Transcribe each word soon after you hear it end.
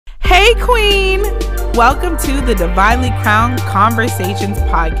Hey, Queen! Welcome to the Divinely Crowned Conversations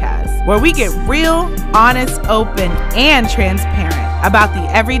podcast, where we get real, honest, open, and transparent about the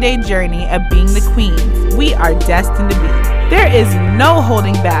everyday journey of being the queens we are destined to be. There is no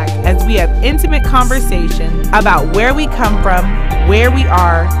holding back as we have intimate conversations about where we come from, where we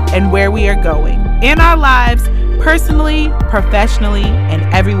are, and where we are going in our lives, personally, professionally, and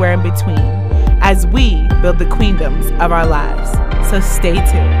everywhere in between, as we build the queendoms of our lives. So stay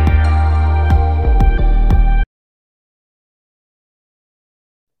tuned.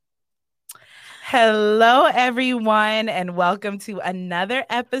 Hello, everyone, and welcome to another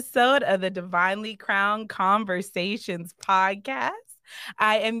episode of the Divinely Crowned Conversations podcast.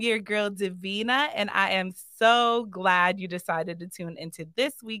 I am your girl, Davina, and I am so glad you decided to tune into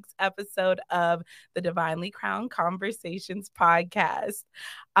this week's episode of the Divinely Crowned Conversations podcast.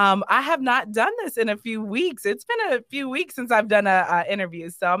 I have not done this in a few weeks. It's been a few weeks since I've done a interview,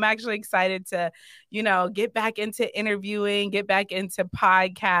 so I'm actually excited to, get back into interviewing, get back into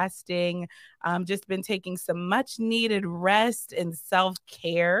podcasting. Just been taking some much needed rest and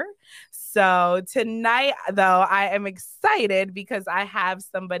self-care. So tonight, though, I am excited because I have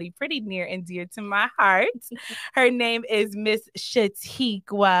somebody pretty near and dear to my heart. Her name is Miss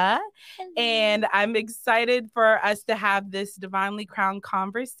Chatiqua. And I'm excited for us to have this divinely crowned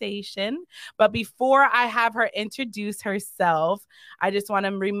conversation. But before I have her introduce herself, I just want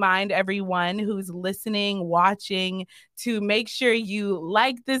to remind everyone who's listening, watching, to make sure you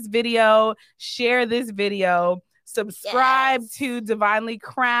like this video, share this video, subscribe to Divinely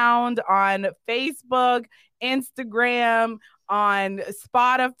Crowned on Facebook, Instagram, on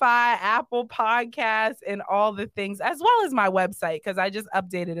Spotify, Apple Podcasts, and all the things, as well as my website, because I just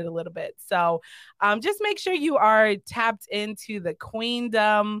updated it a little bit. So just make sure you are tapped into the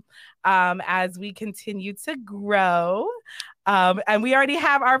queendom as we continue to grow. And we already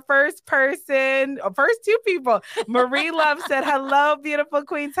have our first two people. Marie Love said, hello, beautiful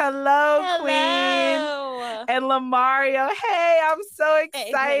queens. Hello, queen. And Lamario, hey, I'm so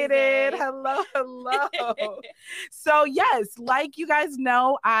excited. Hey. Hello. So yes, like you guys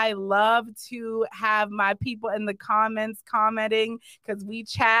know, I love to have my people in the comments commenting because we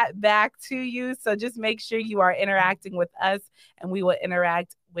chat back to you. So just make sure you are interacting with us and we will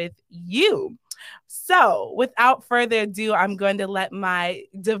interact with you. So without further ado, I'm going to let my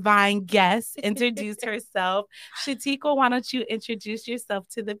divine guest introduce herself. Chatiqua, why don't you introduce yourself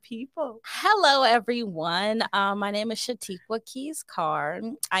to the people? Hello, everyone. My name is Chatiqua Keys Carr.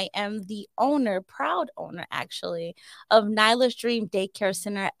 I am the proud owner, actually, of Nyla's Dream Daycare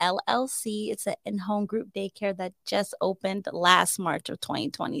Center, LLC. It's an in-home group daycare that just opened last March of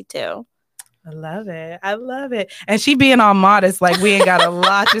 2022. I love it. And she being all modest, like we ain't got a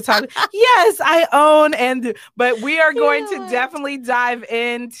lot to talk. Yes, I own, but we are going to definitely dive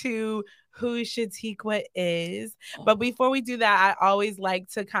into who Chatiqua is. But before we do that, I always like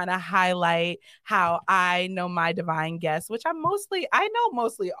to kind of highlight how I know my divine guests, which I've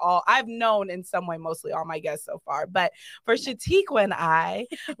known in some way mostly all my guests so far. But for Chatiqua and I,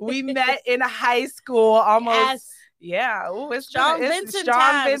 we met in high school almost. Yes. Yeah, it's Strong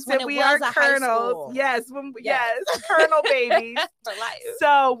Vincent. We are colonels. Yes, colonel babies. For life.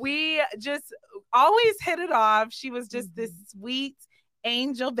 So we just always hit it off. She was just this sweet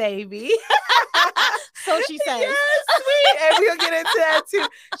angel baby. So she says. Yes, sweet. And we'll get into that too.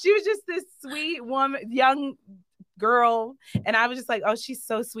 She was just this sweet woman, young girl, and I was just like, oh, she's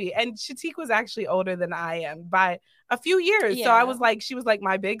so sweet. And Chatiqua was actually older than I am by a few years. Yeah. So I was like, she was like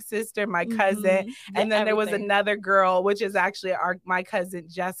my big sister, my cousin. And then there was another girl, which is actually my cousin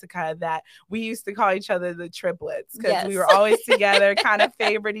Jessica, that we used to call each other the triplets because we were always together, kind of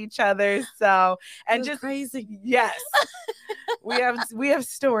favored each other. So, and just crazy. Yes. we have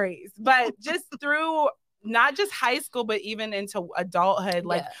stories, but just through not just high school, but even into adulthood,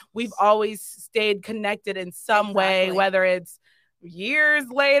 like we've always stayed connected in some way, whether it's years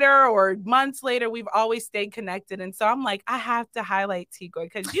later or months later, we've always stayed connected. And so I'm like, I have to highlight Tiqua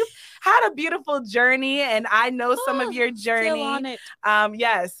because you've had a beautiful journey and I know some of your journey. Still on it.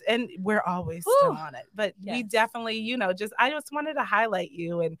 Yes. And we're always still on it, but we definitely, I just wanted to highlight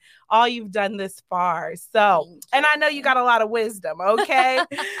you and all you've done this far. So, and I know you got a lot of wisdom. Okay.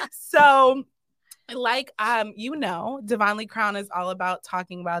 So like, Divinely Crowned is all about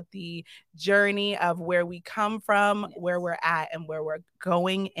talking about the journey of where we come from, where we're at, and where we're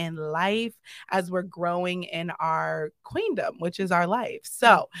going in life as we're growing in our queendom, which is our life.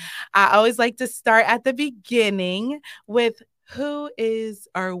 So I always like to start at the beginning with who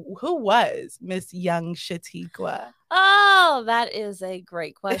was Miss Young Chatiqua? Oh, that is a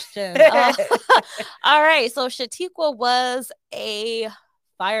great question. All right. So Chatiqua was a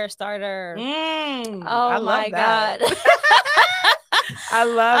fire starter. I Oh love my that. God. I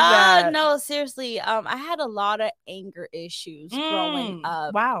love that. No, seriously. I had a lot of anger issues growing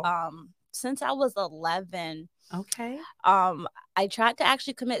up. Wow. Since I was 11. Okay. I tried to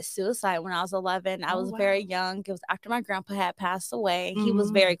actually commit suicide when I was 11. I was very young. It was after my grandpa had passed away. He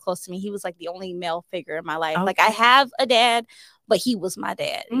was very close to me. He was like the only male figure in my life. Okay. Like, I have a dad, but he was my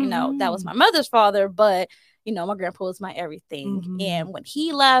dad. You know, that was my mother's father, but you know, my grandpa was my everything. And when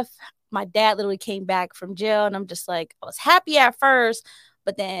he left, my dad literally came back from jail, and I'm just like, I was happy at first,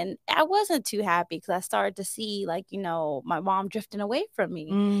 but then I wasn't too happy because I started to see, like, you know, my mom drifting away from me.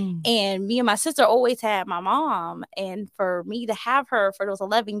 And me and my sister always had my mom. And for me to have her for those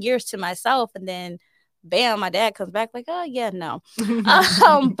 11 years to myself, and then bam, my dad comes back like, oh, yeah, no.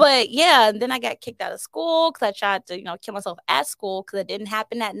 But yeah, and then I got kicked out of school because I tried to, you know, kill myself at school because it didn't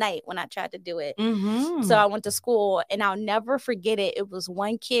happen that night when I tried to do it. So I went to school, and I'll never forget it. It was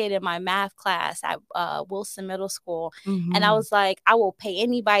one kid in my math class at Wilson Middle School. And I was like, I will pay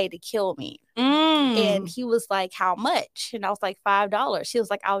anybody to kill me. And he was like, how much? And I was like, $5. He was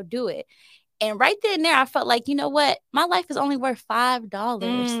like, I'll do it. And right then and there, I felt like, you know what? My life is only worth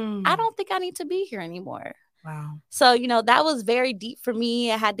 $5. I don't think I need to be here anymore. Wow. So, you know, that was very deep for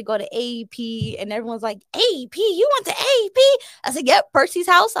me. I had to go to AEP, and everyone's like, AEP? You went to AEP? I said, yep, Percy's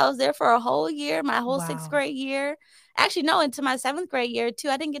house. I was there for a whole year, my whole 6th grade year. Actually, no, into my 7th grade year, too.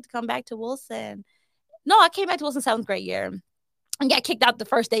 I didn't get to come back to Wilson. No, I came back to Wilson 7th grade year. And got kicked out the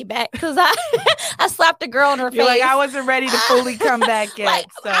first day back because I slapped a girl in her face. Like, I wasn't ready to fully come back yet. Like,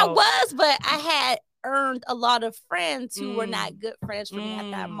 so. I was, but I had earned a lot of friends who were not good friends for me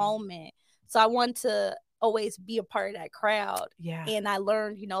at that moment. So I wanted to always be a part of that crowd. Yeah. And I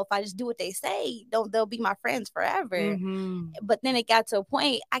learned, you know, if I just do what they say, they'll be my friends forever. But then it got to a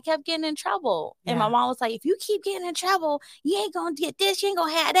point I kept getting in trouble. And my mom was like, if you keep getting in trouble, you ain't gonna get this, you ain't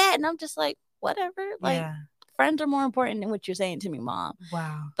gonna have that. And I'm just like, whatever. Like, friends are more important than what you're saying to me, Mom.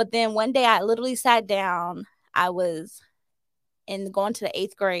 Wow. But then one day I literally sat down. I was going to the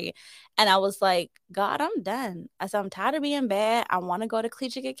 8th grade, and I was like, God, I'm done. I said, I'm tired of being bad. I want to go to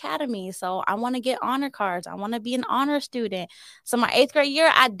Collegiate Academy. So I want to get honor cards. I want to be an honor student. So my 8th grade year,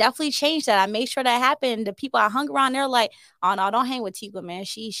 I definitely changed that. I made sure that happened. The people I hung around, they're like, oh no, don't hang with Chatiqua, man.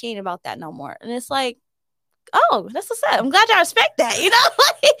 She ain't about that no more. And it's like, oh, that's what's up. I'm glad y'all respect that. You know,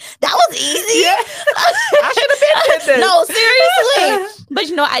 like, that was easy. Yeah. I should have been with this. No, seriously. But,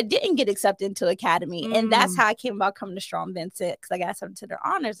 you know, I didn't get accepted into Academy. And that's how I came about coming to Strong Vincent, because I got accepted to their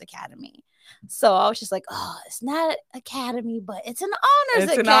Honors Academy. So I was just like, oh, it's not Academy, but it's an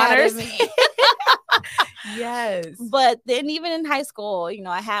Honors Academy. Yes. But then even in high school, you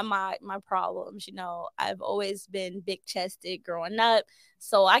know, I had my problems. You know, I've always been big chested growing up.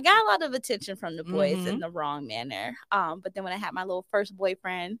 So I got a lot of attention from the boys in the wrong manner. But then when I had my little first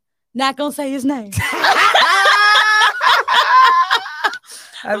boyfriend, not gonna say his name.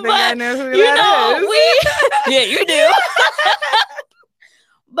 I think I know who that is. Yeah, you do.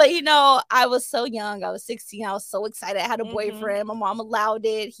 But, you know, I was so young. I was 16. I was so excited. I had a boyfriend. My mom allowed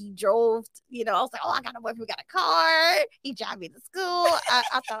it. He drove, you know, I was like, oh, I got a boyfriend. We got a car. He drove me to school. I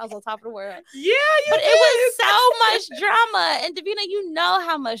thought I was on top of the world. Yeah, but it was so much drama. And Davina, you know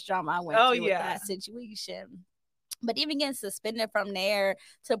how much drama I went through with that situation. But even getting suspended from there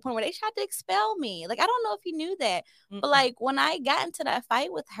to the point where they tried to expel me. Like, I don't know if you knew that. But, like, when I got into that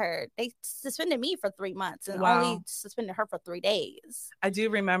fight with her, they suspended me for 3 months and only suspended her for 3 days. I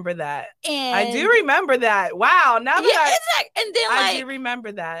do remember that. And I do remember that. Wow. Now that and then, I do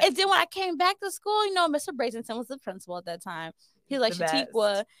remember that. And then when I came back to school, you know, Mr. Brazenton was the principal at that time. He was like,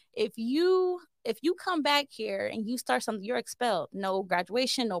 Chatiqua, if you come back here and you start something, you're expelled. No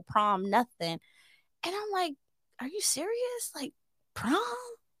graduation, no prom, nothing. And I'm like, are you serious? Like, prom,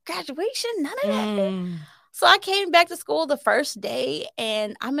 graduation, none of that. So I came back to school the first day,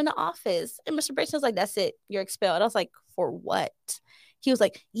 and I'm in the office, and Mr. Brayson was like, that's it, you're expelled. I was like, for what? He was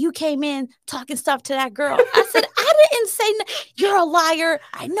like, you came in talking stuff to that girl. I said, I didn't say you're a liar.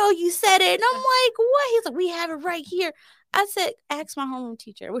 I know you said it. And I'm like, what? He's like, we have it right here. I said, ask my homeroom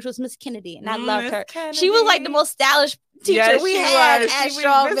teacher, which was Miss Kennedy, and I loved her. Kennedy. She was like the most stylish teacher we had at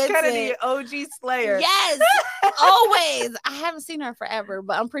Strong Vincent. Miss Kennedy, OG Slayer. Yes, always. I haven't seen her in forever,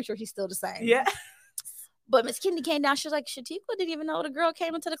 but I'm pretty sure she's still the same. Yeah. But Miss Kennedy came down. She was like, Chatiqua didn't even know the girl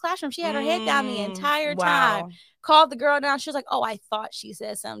came into the classroom. She had her head down the entire time. Called the girl down. She was like, oh, I thought she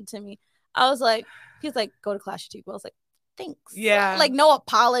said something to me. I was like, he's like, go to class, Chatiqua. I was like, thanks. Yeah. Like, no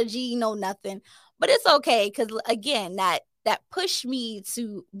apology, no nothing. But it's okay, because, again, that that pushed me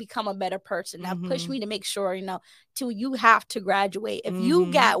to become a better person, that pushed Mm-hmm. me to make sure, till you have to graduate. If you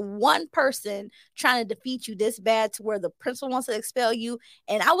Mm-hmm. got one person trying to defeat you this bad to where the principal wants to expel you,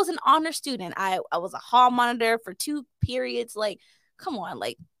 and I was an honor student, I was a hall monitor for 2 periods, like, come on,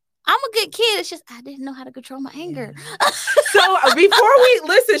 like, I'm a good kid. It's just I didn't know how to control my anger. Yeah. So before we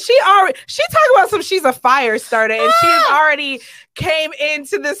listen, she talked about she's a fire starter, and she has already came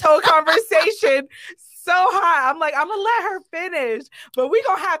into this whole conversation so high. I'm like, I'm gonna let her finish, but we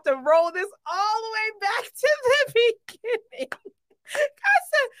gonna have to roll this all the way back to the beginning. I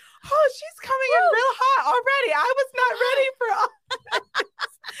said, oh, she's coming in real hot already. I was not ready for all this.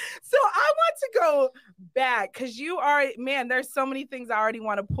 So I want to go back because you are, man, there's so many things I already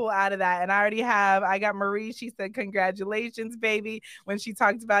want to pull out of that. And I got Marie. She said, congratulations, baby, when she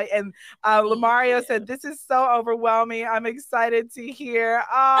talked about it. And Lamario said, this is so overwhelming. I'm excited to hear. Oh,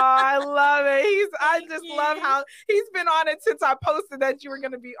 I love it. I just love how he's been on it since I posted that you were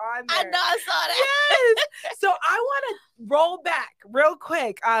going to be on there. I know, I saw that. Yes. So I want to roll back real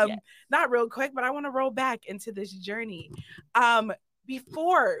quick. Not real quick, but I want to roll back into this journey. First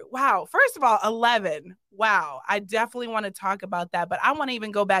of all, 11. Wow. I definitely want to talk about that, but I want to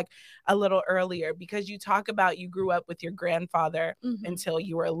even go back a little earlier because you talk about you grew up with your grandfather until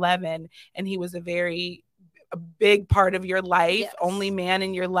you were 11, and he was a big part of your life, only man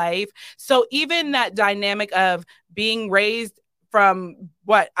in your life. So even that dynamic of being raised from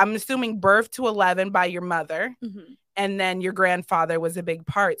I'm assuming birth to 11 by your mother, and then your grandfather was a big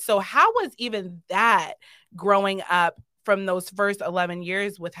part. So how was even that growing up from those first 11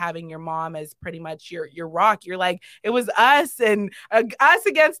 years with having your mom as pretty much your rock? You're like, it was us and us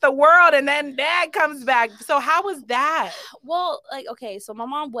against the world, and then dad comes back. So how was that? Well, like, okay, so my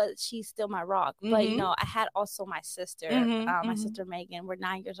mom she's still my rock, but I had also my sister, my sister Megan. We're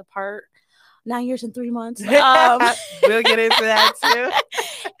 9 years apart. 9 years and 3 months. We'll get into that too.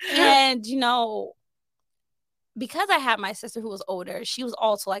 And because I had my sister who was older, she was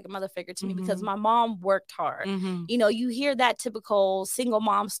also like a mother figure to me because my mom worked hard. You hear that typical single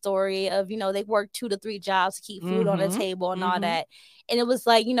mom story of, they worked 2 to 3 jobs to keep food on the table and all that. And it was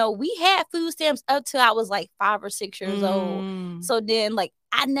like, we had food stamps up till I was like 5 or 6 years old. So then, like,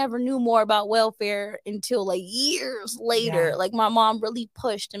 I never knew more about welfare until like years later. Like, my mom really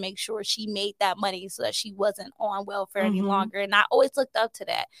pushed to make sure she made that money so that she wasn't on welfare any longer. And I always looked up to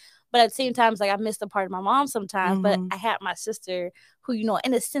that. But at the same time, it's like I missed a part of my mom sometimes. But I had my sister who,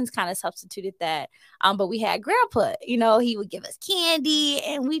 in a sense, kind of substituted that. But we had grandpa, he would give us candy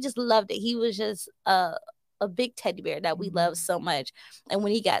and we just loved it. He was just a big teddy bear that we loved so much. And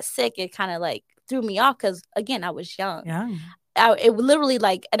when he got sick, it kind of like threw me off because, again, I was young. It literally,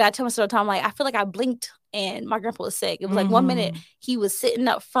 like, and I tell myself all the time, like, I feel like I blinked and my grandpa was sick. It was like 1 minute he was sitting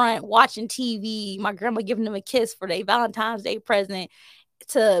up front watching TV, my grandma giving him a kiss for their Valentine's Day present,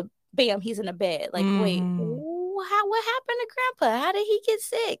 to bam, he's in a bed. Like, wait, what happened to grandpa? How did he get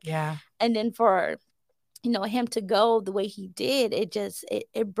sick? Yeah. And then for him to go the way he did,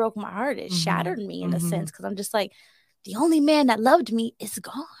 it broke my heart. It shattered me in a sense, because I'm just like, the only man that loved me is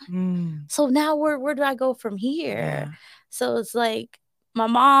gone. So now where do I go from here? Yeah. So it's like me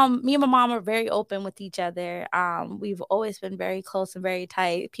and my mom are very open with each other. We've always been very close and very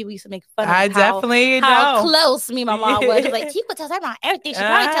tight. People used to make fun of how close me and my mom was. Like, Tiqua tells everyone everything. She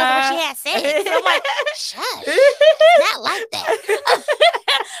probably tells her when she had sex. So I'm like, shush, it's not like that.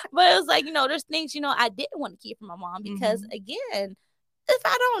 But it was like, there's things, I didn't want to keep from my mom because, again, if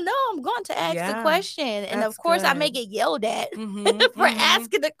I don't know, I'm going to ask the question. And of course, I may get yelled at for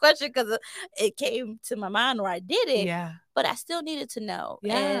asking the question because it came to my mind or I did it. Yeah. But I still needed to know.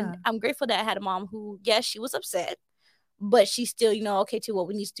 Yeah. And I'm grateful that I had a mom who, yes, she was upset, but she still, okay, too, well,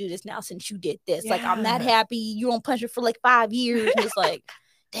 we need to do this now since you did this. Yeah. Like, I'm not happy. You don't punch her for like 5 years. And it's like,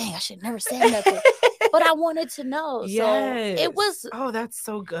 dang, I should never say nothing. But I wanted to know. Yes. So it was. Oh, that's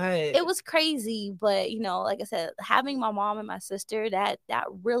so good. It was crazy. But, like I said, having my mom and my sister, that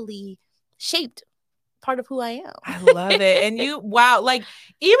really shaped part of who I am. I love it. And like,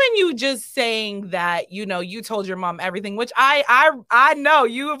 even you just saying that, you told your mom everything, which I know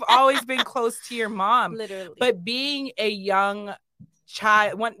you have always been close to your mom. Literally. But being a young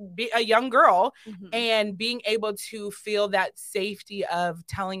a young girl and being able to feel that safety of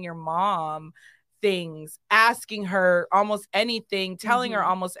telling your mom things, asking her almost anything, telling her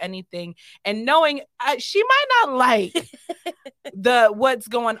almost anything, and knowing she might not like what's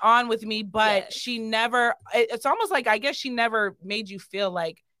going on with me, but she never, it's almost like, I guess she never made you feel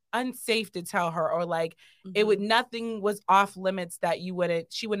like unsafe to tell her, or like nothing was off limits that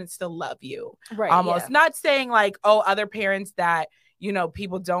she wouldn't still love you. Right. Almost not saying like, oh, other parents that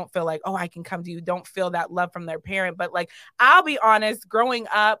people don't feel like, oh, I can come to you, don't feel that love from their parent. But like, I'll be honest, growing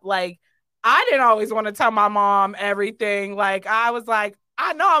up, like, I didn't always want to tell my mom everything. Like, I was like,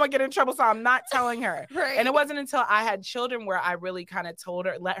 I know I'm gonna get in trouble, so I'm not telling her. Right. And it wasn't until I had children where I really kind of told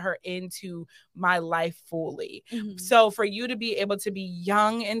her, let her into my life fully. So for you to be able to be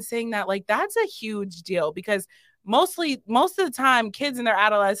young and saying that, like, that's a huge deal, because most of the time kids in their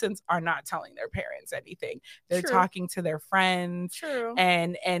adolescence are not telling their parents anything. They're talking to their friends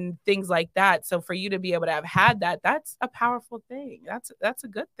and things like that. So for you to be able to have had that, that's a powerful thing. That's a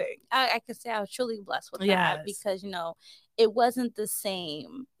good thing. I could say I was truly blessed with that, because it wasn't the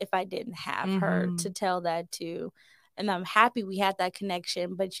same if I didn't have her to tell that to. And I'm happy we had that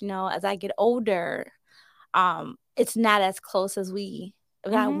connection. But as I get older, it's not as close as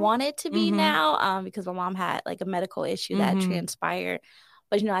I want it to be now, because my mom had like a medical issue that transpired.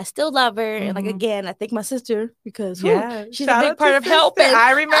 But I still love her, and like, again, I thank my sister, because she's a big part of helping.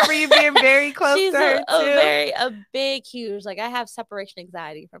 I remember you being very close to her too. A big, huge. Like, I have separation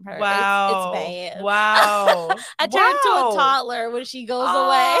anxiety from her. Wow, it's bad. Wow, I turn into a toddler when she goes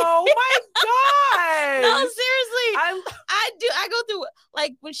away. Oh my god! No, seriously, I do. I go through,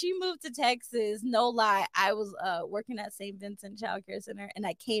 like, when she moved to Texas. No lie, I was working at St. Vincent Child Care Center, and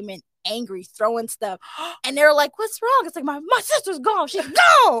I came in angry, throwing stuff, and they were like, "What's wrong?" It's like, my sister's gone. She's gone.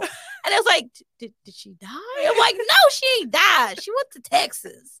 And I was like, did she die? I'm like, no, she ain't died. She went to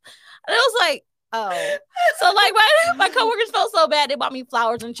Texas. And I was like, oh. So like, my coworkers felt so bad, they bought me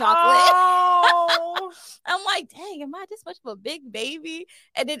flowers and chocolate. Oh. I'm like, dang, am I this much of a big baby?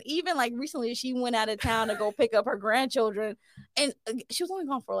 And then even like recently, she went out of town to go pick up her grandchildren, and she was only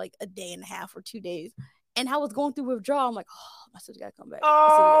gone for like a day and a half or 2 days. And I was going through withdrawal. I'm like, oh, my sister gotta come back.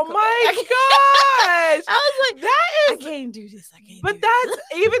 Oh my gosh. I was like, that is, I can't do this. But that's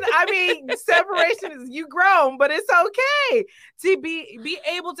even, I mean, separation is, you grown, but it's okay to be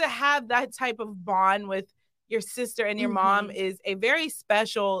able to have that type of bond with your sister and your mom is a very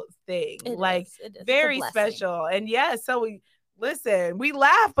special thing. It is. Very special. And so listen, we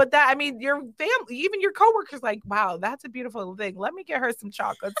laugh, but that, I mean, your family, even your coworkers, like, wow, that's a beautiful thing. Let me get her some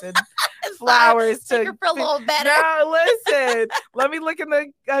chocolates and flowers to make her feel a little better. No, listen, let me look in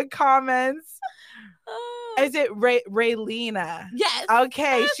the comments. Is it Raylina? Yes.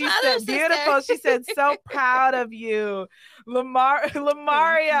 Okay, she said beautiful. She said, so proud of you.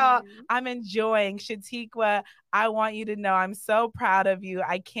 Lamario, I'm enjoying. Chatiqua, I want you to know I'm so proud of you.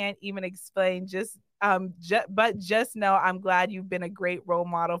 I can't even explain. But just know I'm glad you've been a great role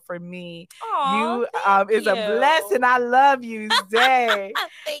model for me. Aww, you is a blessing. I love you, Zay.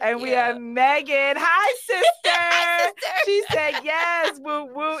 And you. We have Megan. Hi, sister. Hi, sister. She said, yes, woo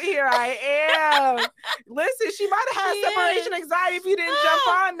woo, here I am. Listen, she might have had separation anxiety if you didn't jump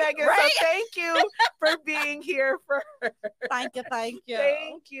on, Megan. Right? So thank you for being here for her. Thank you.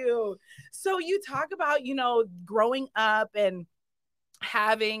 Thank you. So you talk about, growing up and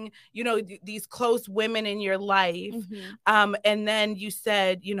having these close women in your life, and then you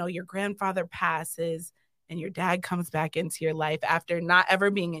said your grandfather passes and your dad comes back into your life after not ever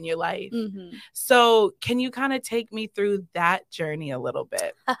being in your life. So can you kind of take me through that journey a little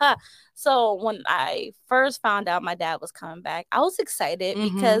bit? So when I first found out my dad was coming back, I was excited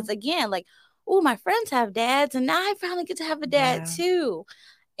because, again, like, oh, my friends have dads, and now I finally get to have a dad too.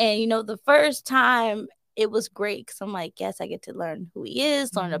 And the first time, it was great because I'm like, yes, I get to learn who he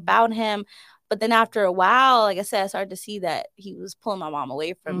is, learn about him. But then after a while, like I said, I started to see that he was pulling my mom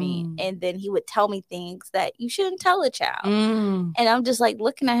away from me. And then he would tell me things that you shouldn't tell a child. And I'm just like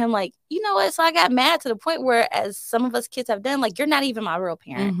looking at him like, you know what? So I got mad to the point where, as some of us kids have done, like, you're not even my real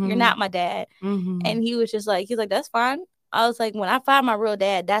parent. You're not my dad. And he was just like, he's like, that's fine. I was like, when I find my real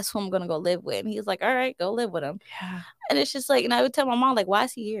dad, that's who I'm going to go live with. And he was like, all right, go live with him. Yeah. And it's just like, and I would tell my mom, like, why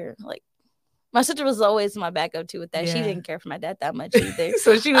is he here? Like, my sister was always my backup too with that. She didn't care for my dad that much either.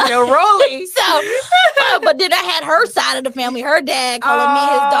 So she was no rolling. But then I had her side of the family, her dad calling me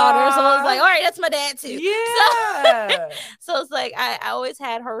his daughter. So I was like, all right, that's my dad too. Yeah. So it's like I always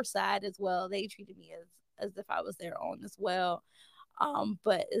had her side as well. They treated me as if I was their own as well.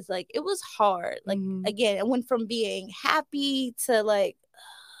 But it's like, it was hard. Like, again, it went from being happy to like,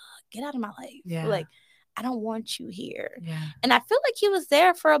 get out of my life. Yeah. Like, I don't want you here. Yeah. And I feel like he was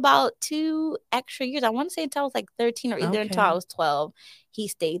there for about 2 extra years. I want to say until I was like 13 or either until I was 12. He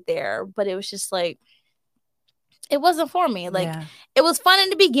stayed there. But it was just like, it wasn't for me. Like, it was fun in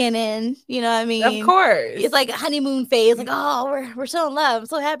the beginning. You know what I mean? Of course. It's like a honeymoon phase. Like, oh, we're so in love. I'm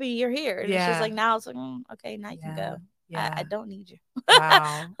so happy you're here. And it's just like, now it's like, okay, now you can go. Yeah. I don't need you.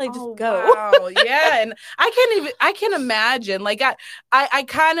 Wow. Like, just go. Wow. Yeah. And I can imagine. Like, I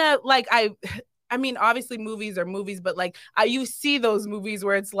kind of like, I mean, obviously movies are movies, but like you see those movies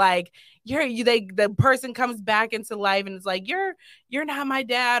where it's like the person comes back into life and it's like you're not my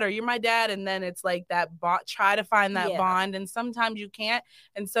dad or you're my dad, and then it's like that bond, try to find that bond, and sometimes you can't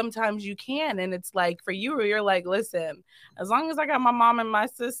and sometimes you can, and it's like for you're like, listen, as long as I got my mom and my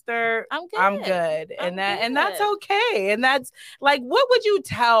sister, I'm good. And that's okay. And that's like, what would you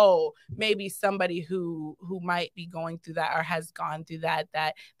tell maybe somebody who might be going through that or has gone through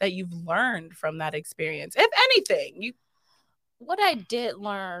that you've learned from that experience, if anything? What I did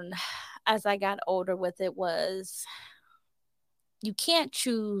learn as I got older with it was you can't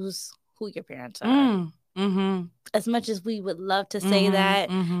choose who your parents are. Mm-hmm. As much as we would love to say that,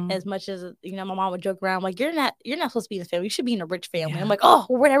 as much as, you know, my mom would joke around like, you're not supposed to be in a family, you should be in a rich family. I'm like, oh,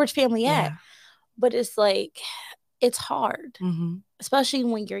 well, where that rich family at? But it's like, it's hard, especially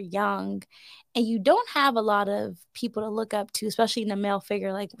when you're young and you don't have a lot of people to look up to, especially in a male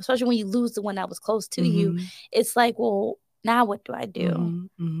figure, like especially when you lose the one that was close to you. It's like, well, now what do I do?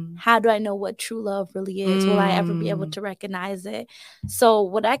 How do I know what true love really is? Will I ever be able to recognize it? So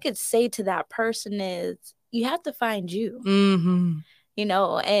what I could say to that person is, you have to find you. You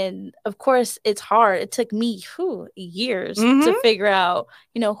know, and of course it's hard. It took me years to figure out,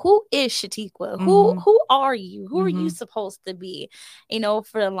 you know, who is Chatiqua? Who are you? Who are you supposed to be? You know,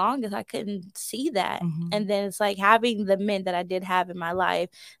 for the longest I couldn't see that. And then it's like having the men that I did have in my life.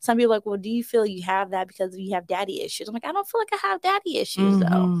 Some people are like, well, do you feel you have that because you have daddy issues? I'm like, I don't feel like I have daddy issues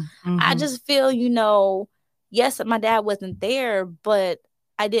though. I just feel, you know, yes, my dad wasn't there, but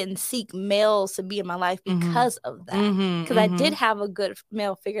I didn't seek males to be in my life because of that. Because I did have a good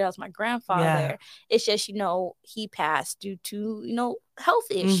male figure. That was my grandfather. Yeah. It's just, you know, he passed due to, you know,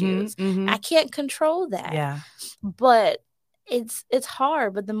 health issues. I can't control that. Yeah. But it's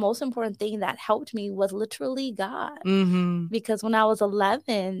hard. But the most important thing that helped me was literally God. Because when I was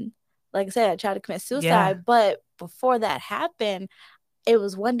 11, like I said, I tried to commit suicide. Yeah. But before that happened, it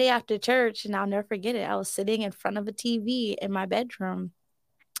was one day after church, and I'll never forget it. I was sitting in front of a TV in my bedroom.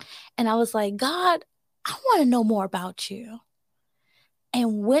 And I was like, God, I want to know more about you.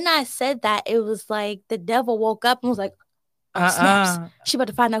 And when I said that, it was like the devil woke up and was like, oh, snaps. She about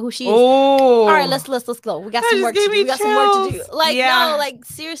to find out who she is. All right, let's go. We got some work to do. We got some work to do. Like, no, like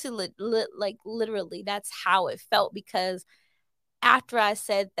seriously, like literally, that's how it felt. Because after I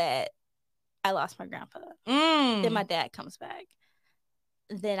said that, I lost my grandpa. Then my dad comes back.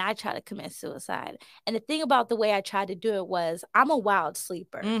 Then I try to commit suicide. And the thing about the way I tried to do it was, I'm a wild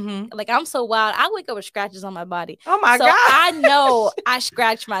sleeper. Like, I'm so wild. I wake up with scratches on my body. Oh my God. So I know I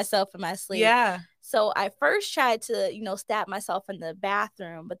scratch myself in my sleep. Yeah. So I first tried to, you know, stab myself in the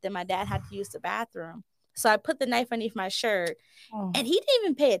bathroom, but then my dad had to use the bathroom. So I put the knife underneath my shirt, and he didn't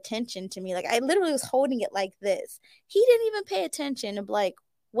even pay attention to me. Like, I literally was holding it like this. He didn't even pay attention and be like,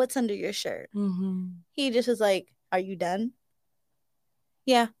 what's under your shirt? He just was like, are you done?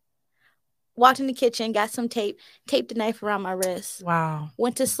 Yeah. Walked in the kitchen, got some tape, taped the knife around my wrist. Wow.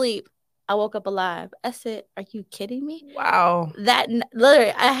 Went to sleep. I woke up alive. I said, are you kidding me? Wow. That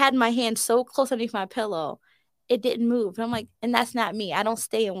literally, I had my hand so close underneath my pillow, it didn't move. And I'm like, and that's not me. I don't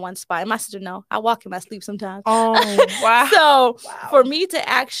stay in one spot. And my sister know. I walk in my sleep sometimes. Oh, wow. So for me to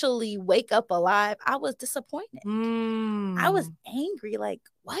actually wake up alive, I was disappointed. I was angry. Like,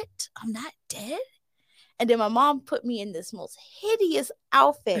 what? I'm not dead? And then my mom put me in this most hideous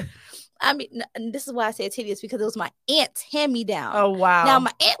outfit. I mean, and this is why I say it's hideous, because it was my aunt's hand-me-down. Oh, wow. Now,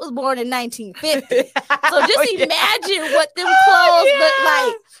 my aunt was born in 1950. So just imagine what them clothes look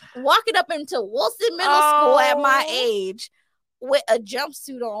like walking up into Wilson Middle School at my age with a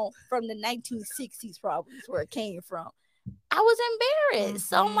jumpsuit on from the 1960s, probably is where it came from. I was embarrassed.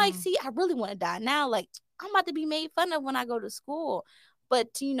 So I'm like, see, I really want to die now. Like, I'm about to be made fun of when I go to school.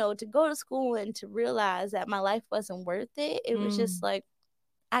 But, you know, to go to school and to realize that my life wasn't worth it, it was just like,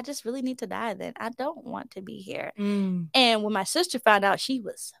 I just really need to die then. I don't want to be here. And when my sister found out, she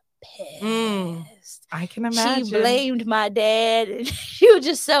was pissed. I can imagine. She blamed my dad, and she was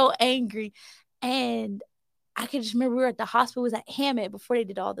just so angry. And I can just remember we were at the hospital. It was at Hammett before they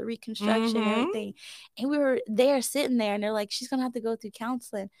did all the reconstruction and everything. And we were there sitting there, and they're like, she's going to have to go through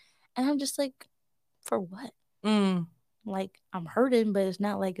counseling. And I'm just like, for what? Like, I'm hurting, but it's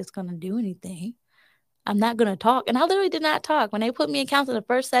not like it's going to do anything. I'm not going to talk. And I literally did not talk. When they put me in counseling the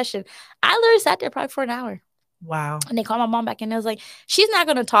first session, I literally sat there probably for an hour. Wow. And they called my mom back, and I was like, she's not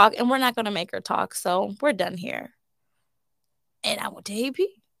going to talk, and we're not going to make her talk. So we're done here. And I went to AP.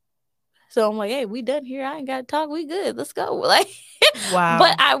 So I'm like, hey, we done here. I ain't got to talk. We good. Let's go. Like, wow.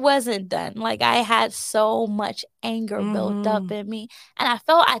 But I wasn't done. Like, I had so much anger built up in me. And I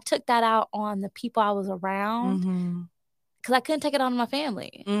felt I took that out on the people I was around. because I couldn't take it out on my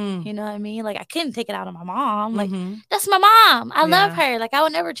family. Mm. You know what I mean? Like, I couldn't take it out on my mom. Like, Mm-hmm. that's my mom. I love Yeah. her. Like, I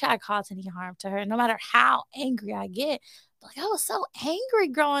would never try to cause any harm to her, no matter how angry I get. But, like, I was so angry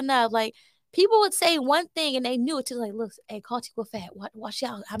growing up. Like, people would say one thing and they knew it. Like, look, hey, call Chatiqua fat. Watch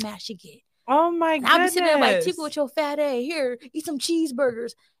out how mad she get. Oh my And I'll be sitting there like, goodness. Chatiqua with your fat ass. Here, eat some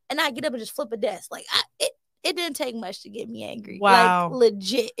cheeseburgers. And I get up and just flip a desk. Like, it didn't take much to get me angry. Wow. Like,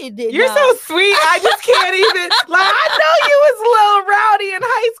 legit, it did You're not. so sweet. I just can't even. Like, I know you was a little rowdy in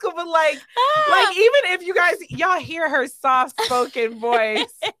high school, but like even if you guys, y'all hear her soft-spoken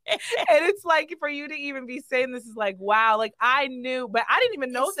voice, and it's like for you to even be saying this is like, wow. Like, I knew, but I didn't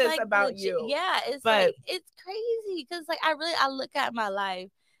even know It's this like about legit. you. Yeah, it's But like, it's crazy because like I look at my life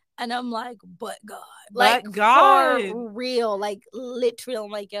and I'm like, but God, But like God. for real, like literally, I'm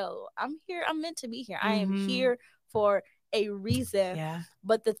like, yo, I'm here. I'm meant to be here. I am Mhm. here for a reason. Yeah.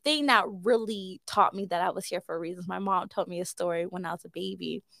 But the thing that really taught me that I was here for a reason, my mom told me a story when I was a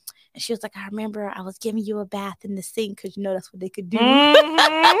baby. And she was like, I remember I was giving you a bath in the sink because you know that's what they could do.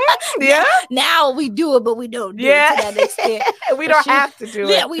 Mhm. Yeah. Now we do it, but we don't do Yeah. it to that extent. We But don't she- have to do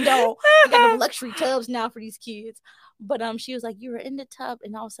Yeah, it. we don't. We got the luxury tubs now for these kids. But she was like, you were in the tub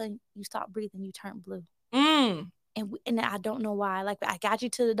and all of a sudden you stopped breathing, you turned blue. Mm. And I don't know why. Like, I got you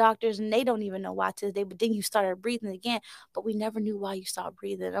to the doctors and they don't even know why to this day. But then you started breathing again, but we never knew why you stopped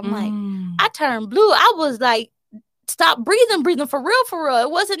breathing. I'm like, I turned blue. I was like, stop breathing for real, for real.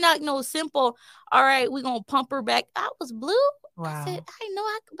 It wasn't like no simple, all right, we're gonna pump her back. I was blue. Wow. I said, I didn't know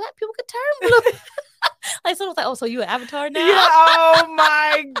black people could turn blue. Like, someone was like, oh, so you an avatar now? Yeah. Oh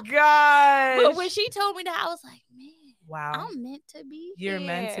my gosh. But when she told me that, I was like, man, wow. I'm meant to be You're here.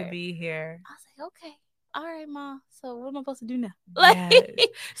 meant to be here. I was like, okay. All right, Mom. So what am I supposed to do now? Yes.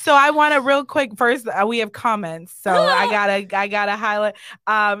 So I want to real quick first. We have comments, so I gotta highlight.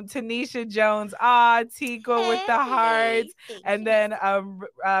 Tanisha Jones, Tico with the hearts, and then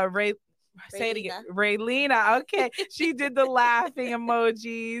Ray. Say it again, Raylina. Okay, she did the laughing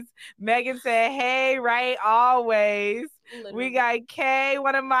emojis. Megan said, "Hey, right, always." Literally. We got Kay.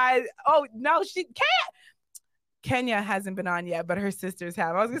 One of my. Oh no, she can't. Kenya hasn't been on yet, but her sisters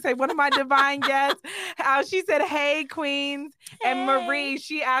have. I was gonna say one of my divine guests. She said, "Hey, queens," hey. And Marie.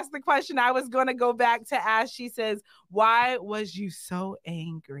 She asked the question I was gonna go back to ask. She says, "Why was you so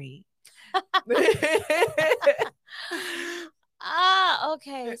angry?"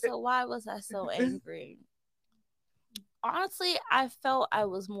 Okay. So why was I so angry? Honestly, I felt I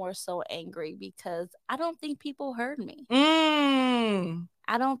was more so angry because I don't think people heard me.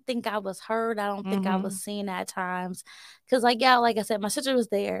 I don't think I was heard. I don't think I was seen at times. Because, like I said, my sister was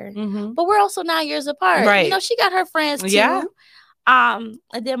there. But we're also 9 years apart. Right. You know, she got her friends, too. Yeah. And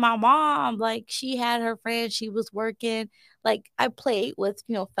then my mom, like, she had her friends. She was working. Like, I played with,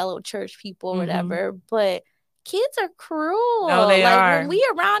 fellow church people or whatever. But kids are cruel. No, they are. When we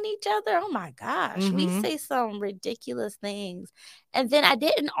around each other, oh my gosh, we say some ridiculous things. And then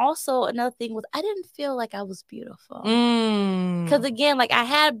another thing was I didn't feel like I was beautiful. Because again, like, I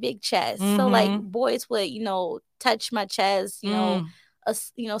had a big chest. So like boys would, touch my chest,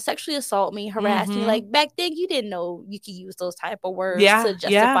 sexually assault me, harass me. Like, back then you didn't know you could use those type of words to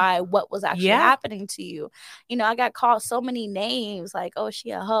justify what was actually happening to you. I got called so many names, like, oh,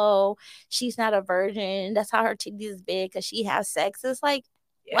 she a hoe, she's not a virgin, that's how her titty is big because she has sex. It's like,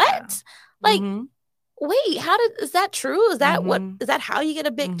 what? Like, wait, is that true? Is that is that how you get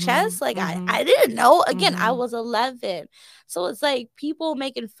a big chest? Like, I didn't know. Again, I was 11. So it's like people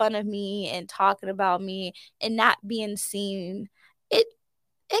making fun of me and talking about me and not being seen. It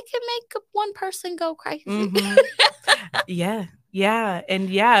can make one person go crazy. Yeah.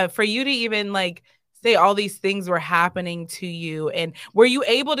 And for you to even like say all these things were happening to you, and were you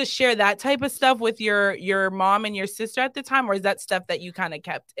able to share that type of stuff with your mom and your sister at the time, or is that stuff that you kind of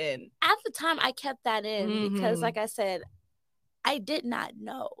kept in? At the time, I kept that in because, like I said, I did not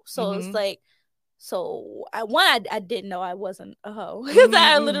know. So it's like, so I didn't know I wasn't a hoe because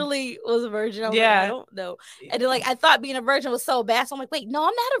I literally was a virgin. I was like, I don't know. And then, like, I thought being a virgin was so bad. So I'm like, wait, no,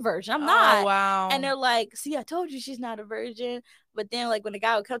 I'm not a virgin. I'm not. Wow. And they're like, see, I told you she's not a virgin. But then, like, when the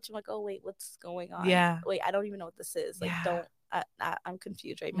guy would come to me, I'm like, oh, wait, what's going on? Yeah. Wait, I don't even know what this is. Like, I'm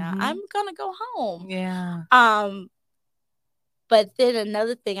confused right now. I'm gonna go home. Yeah. But then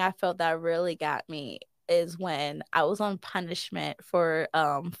another thing I felt that really got me is when I was on punishment for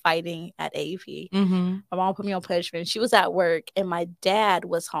fighting at AV. My mom put me on punishment. She was at work and my dad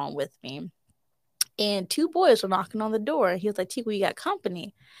was home with me. And 2 boys were knocking on the door. He was like, Tiqua, you got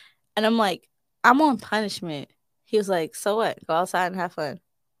company. And I'm like, I'm on punishment. He was like, so what? Go outside and have fun.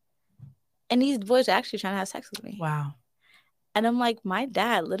 And these boys are actually trying to have sex with me. Wow. And I'm like, my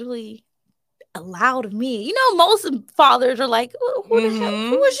dad literally allowed me. You know, most fathers are like, who the hell?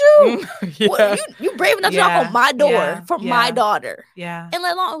 Who was you? What, you brave enough to knock on my door for my daughter. Yeah. And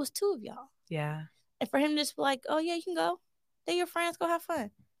like long, it was 2 of y'all. Yeah. And for him to just be like, oh yeah, you can go. They're your friends, go have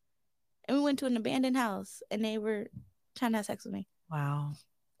fun. And we went to an abandoned house and they were trying to have sex with me. Wow.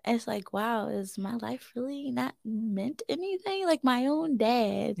 And it's like, wow, is my life really not meant anything? Like my own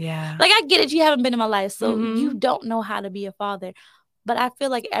dad. Yeah. Like I get it, you haven't been in my life, so you don't know how to be a father. But I feel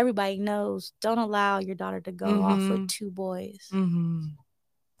like everybody knows, don't allow your daughter to go off with 2 boys.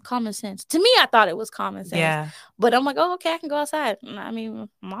 Common sense. To me, I thought it was common sense. Yeah. But I'm like, oh, okay, I can go outside. I mean,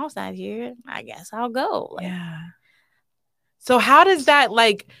 mom's not here. I guess I'll go. Like, yeah. So how does that,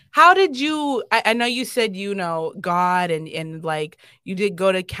 like, how did you, I know you said, you know, God and like you did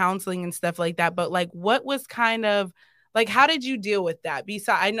go to counseling and stuff like that, but like, what was kind of, like, how did you deal with that?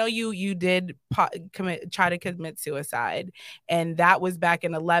 Besides, I know you did try to commit suicide, and that was back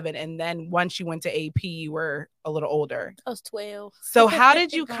in 11. And then once you went to AP, you were a little older. I was 12. So how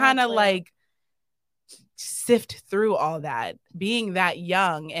did you kind of like sift through all that, being that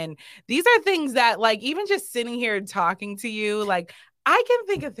young? And these are things that, like, even just sitting here talking to you, like, I can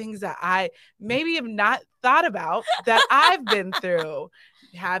think of things that I maybe have not thought about that I've been through.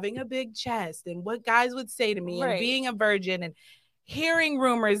 Having a big chest and what guys would say to me, and being a virgin and hearing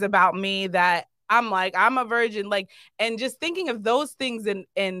rumors about me that I'm like, I'm a virgin, like, and just thinking of those things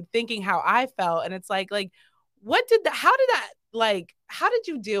and thinking how I felt. And it's like, how did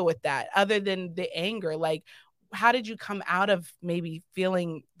you deal with that other than the anger? Like, how did you come out of maybe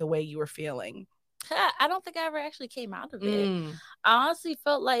feeling the way you were feeling? I don't think I ever actually came out of it. I honestly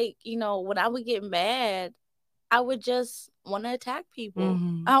felt like, you know, when I would get mad, I would just want to attack people.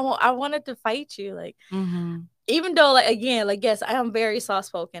 I wanted to fight you. Like, even though, like, again, like, yes, I am very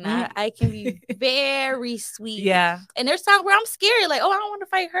soft-spoken. I can be very sweet. Yeah. And there's times where I'm scared. Like, oh, I don't want to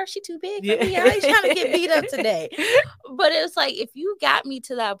fight her. She's too big for me. I ain't trying to get beat up today. But it's like, if you got me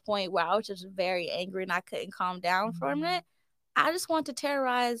to that point where I was just very angry and I couldn't calm down for a minute, I just want to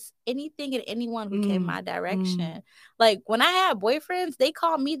terrorize anything and anyone who came my direction. Like, when I had boyfriends, they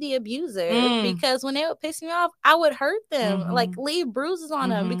called me the abuser because when they would piss me off, I would hurt them, like leave bruises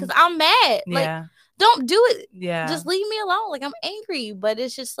on them because I'm mad. Like, don't do it. Just leave me alone. Like, I'm angry. But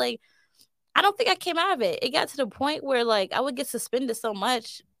it's just like, I don't think I came out of it. It got to the point where, like, I would get suspended so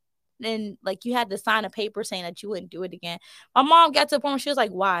much. And, like, you had to sign a paper saying that you wouldn't do it again. My mom got to the point where she was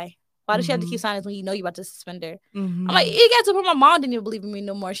like, why? Why does she have to keep signing this when you know you're about to suspend her? I'm like, it got to the point my mom didn't even believe in me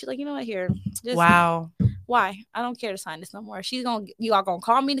no more. She's like, you know what, here. Just, why? I don't care to sign this no more. You are gonna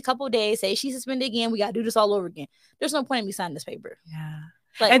call me in a couple of days, say she's suspended again. We gotta do this all over again. There's no point in me signing this paper. Yeah.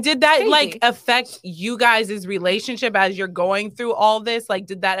 Like, and did that like affect you guys' relationship as you're going through all this? Like,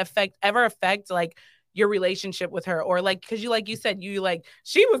 did that ever affect like your relationship with her? Or like, because you said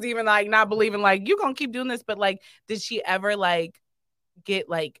she was even like not believing like you gonna keep doing this, but like, did she ever like get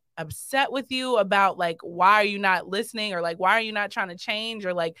like upset with you about like why are you not listening, or like why are you not trying to change,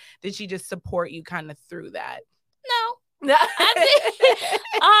 or like did she just support you kind of through that? No. I did.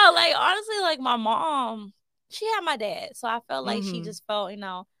 Oh, like honestly, like my mom, she had my dad, so I felt like she just felt, you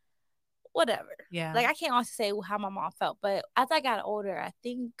know, whatever. Yeah. Like I can't honestly say how my mom felt, but as I got older, I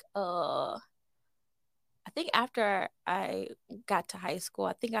think after I got to high school,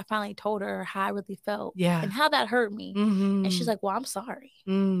 I think I finally told her how I really felt and how that hurt me. And she's like, well, I'm sorry.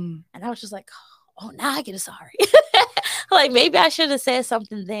 And I was just like, oh, now I get a sorry. Like, maybe I should have said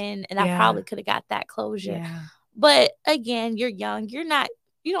something then, and I probably could have got that closure. Yeah. But again, you're young. You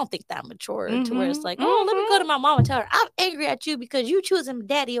don't think that mature to where it's like, oh, let me go to my mom and tell her I'm angry at you because you choosing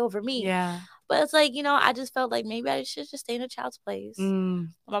daddy over me. Yeah. But it's like, you know, I just felt like maybe I should just stay in a child's place. My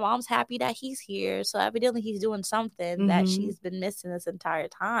mom's happy that he's here. So evidently he's doing something that she's been missing this entire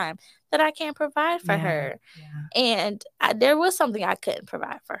time that I can't provide for her. Yeah. And there was something I couldn't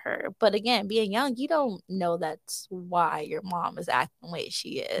provide for her. But again, being young, you don't know that's why your mom is acting the way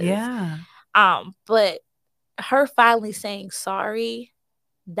she is. Yeah. But her finally saying sorry,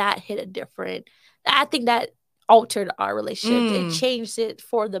 that hit a different, I think that altered our relationship. It changed it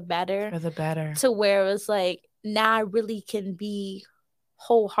for the better. To where it was like, now I really can be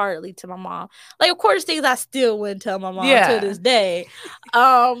wholeheartedly to my mom. Like, of course, things I still wouldn't tell my mom to this day.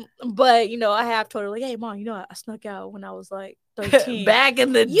 But you know, I have told her like, hey mom, you know, I snuck out when I was like 13. Back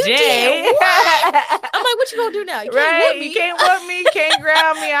in the day. Did what? I'm like, what you gonna do now? You can't whoop me. You can't whoop me, can't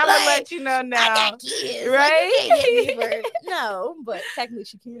ground me. I'm gonna let you know now. I got kids. Right? Like, you can't get me no, but technically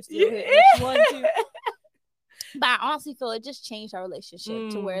she can still hit if she wanted to. But I honestly feel it just changed our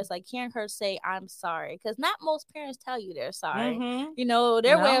relationship to where it's like hearing her say, I'm sorry. Because not most parents tell you they're sorry. You know,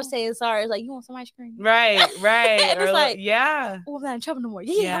 their way of saying sorry is like, you want some ice cream? Right. And it's like, yeah. Oh, I'm not in trouble no more.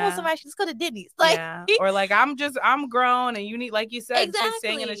 Yeah, I want some ice cream. Let's go to Denny's. Like, yeah. Or like, I'm grown and you need, like you said, exactly. she's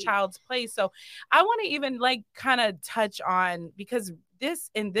staying in a child's place. So I want to even like kind of touch on, because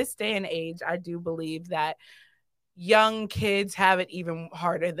in this day and age, I do believe that young kids have it even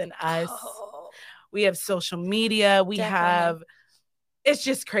harder than us. Oh. We have social media. We have, it's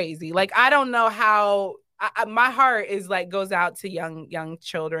just crazy. Like, I don't know how, my heart is like, goes out to young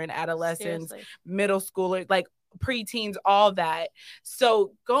children, adolescents, middle schoolers, like preteens, all that.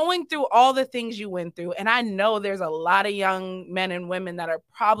 So going through all the things you went through, and I know there's a lot of young men and women that are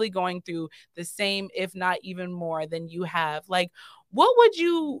probably going through the same, if not even more than you have. Like, what would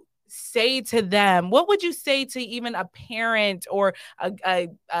you say to them? What would you say to even a parent or a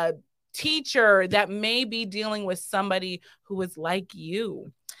teacher that may be dealing with somebody who is like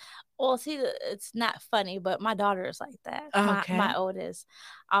you? Well, see, it's not funny, but my daughter is like that. Okay. My oldest.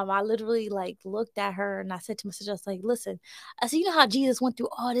 I literally like looked at her and I said to my sister, I was like, listen, I said, you know how Jesus went through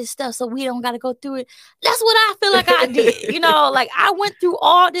all this stuff so we don't got to go through it? That's what I feel like I did. You know, like I went through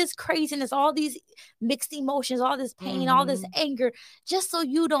all this craziness, all these mixed emotions, all this pain, all this anger, just so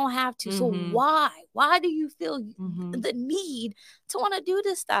you don't have to. So why? Why do you feel the need to want to do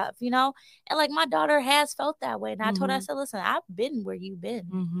this stuff, you know? And like my daughter has felt that way. And I told her, I said, listen, I've been where you've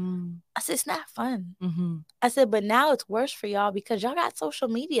been. I said, it's not fun. I said, but now it's worse for y'all because y'all got social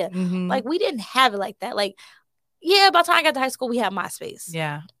media. Like we didn't have it like that. Like, yeah, by the time I got to high school, we had MySpace.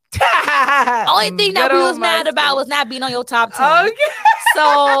 Yeah. Only thing that we was mad about was not being on your top 10. Okay.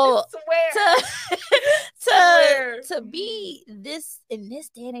 So to be this in this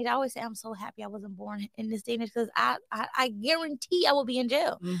day and age, I always say I'm so happy I wasn't born in this day and age because I guarantee I will be in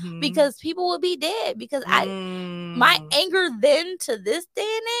jail because people will be dead because my anger then to this day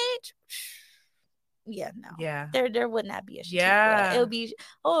and age. Yeah, no. Yeah. There would not be a Chatiqua. Yeah. It would be,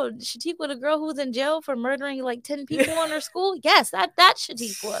 Chatiqua, the girl who's in jail for murdering like 10 people in her school. Yes, that's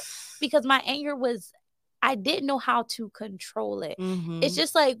Chatiqua. Because my anger was, I didn't know how to control it. It's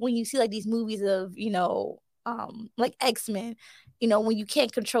just like when you see like these movies of, you know, like X-Men, you know, when you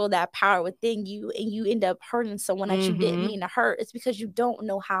can't control that power within you and you end up hurting someone that you didn't mean to hurt, it's because you don't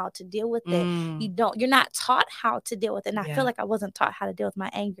know how to deal with it. You're not taught how to deal with it. And I feel like I wasn't taught how to deal with my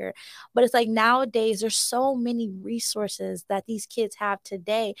anger. But it's like nowadays there's so many resources that these kids have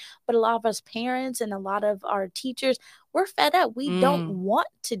today. But a lot of us parents and a lot of our teachers, we're fed up. We don't want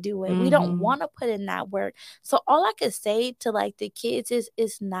to do it. We don't want to put in that work. So all I could say to like the kids is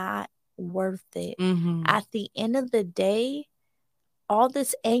it's not worth it. At the end of the day, all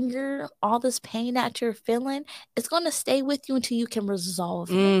this anger, all this pain that you're feeling, it's going to stay with you until you can resolve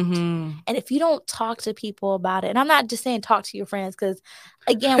it. And if you don't talk to people about it, and I'm not just saying talk to your friends, because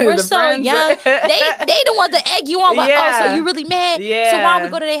again, we're so friends, young. They don't want to egg you on. Like, oh, so you really mad? So why don't we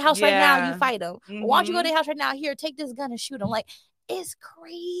go to their house right now and you fight them? Or why don't you go to their house right now? Here, take this gun and shoot them. Like, it's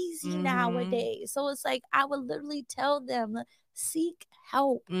crazy nowadays. So it's like, I would literally tell them, seek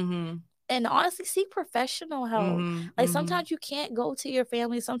help. And honestly, seek professional help. Like sometimes you can't go to your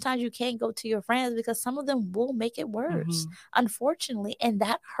family. Sometimes you can't go to your friends because some of them will make it worse, unfortunately. And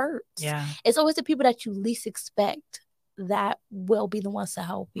that hurts. Yeah. It's always the people that you least expect that will be the ones to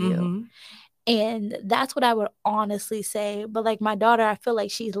help you. And that's what I would honestly say. But like my daughter, I feel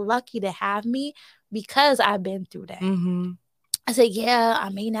like she's lucky to have me because I've been through that. I said, yeah, I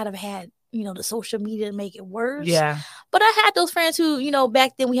may not have had, you know, the social media to make it worse. Yeah. But I had those friends who, you know,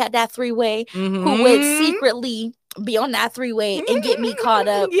 back then we had that three-way who would secretly be on that three-way and get me caught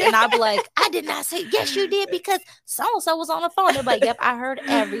up. And I'd be like, I did not say, yes, you did because so-and-so was on the phone. They're like, yep, I heard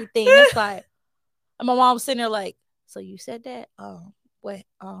everything. It's like, and my mom's sitting there like, so you said that? What?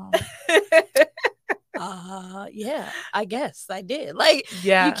 Yeah, I guess I did. Like,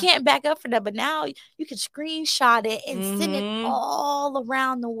 you can't back up for that. But now you can screenshot it and send it all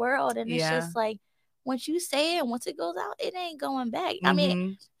around the world. And it's just like, once you say it, once it goes out, it ain't going back. I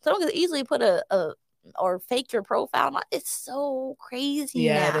mean, someone could easily put or fake your profile. It's so crazy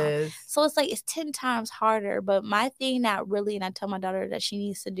now. It is. So it's like, it's 10 times harder. But my thing that really, and I tell my daughter that she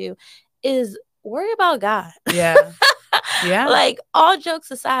needs to do is worry about God. Yeah. Yeah. Like, all jokes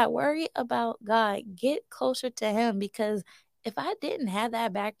aside, worry about God. Get closer to him, because if I didn't have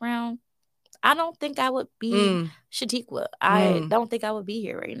that background, I don't think I would be Chatiqua. I don't think I would be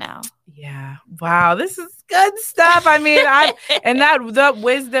here right now. Yeah. Wow. This is good stuff. I mean, and that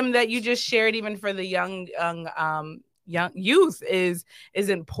wisdom that you just shared, even for the young young youth is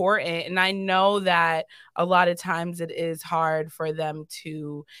important. And I know that a lot of times it is hard for them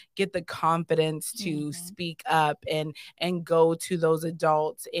to get the confidence to speak up and go to those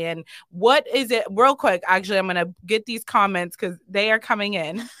adults. And what is it, real quick, actually, I'm gonna get these comments because they are coming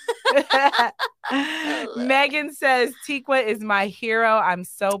in. Megan says Tiqua is my hero. I'm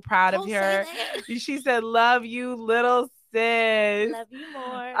so proud of her. She said, love you, little sis. Love you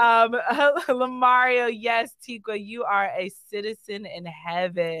more. Lamario, yes, Tiqua, you are a citizen in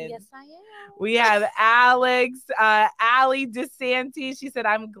heaven. Yes, I am. We have Alex, Allie DeSantis. She said,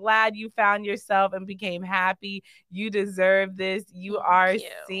 I'm glad you found yourself and became happy. You deserve this. You are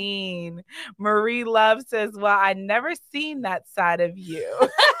seen. Marie Love says, well, I never seen that side of you.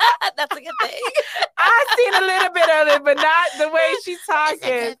 That's a good thing. I've seen a little bit of it, but not the way she's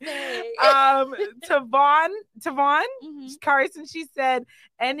talking. Tavon Carson, she said,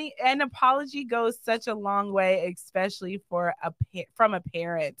 an apology goes such a long way, especially from a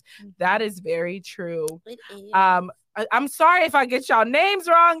parent. That is very true. It is. I'm sorry if I get y'all names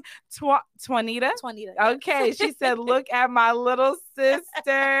wrong. Twanita. Okay, yes. She said, look at my little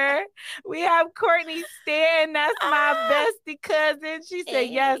sister. We have Courtney Stan. That's my bestie cousin. She said,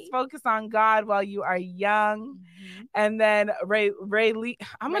 yes, focus on God while you are young. And then Raylena.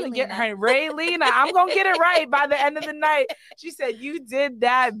 I'm going to get her. Raylena. I'm going to get it right by the end of the night. She said, you did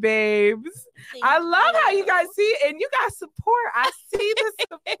that, babes. I love how you guys see it. And you got support. I see the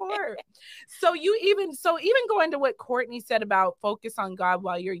support. So even going to what Courtney said about focus on God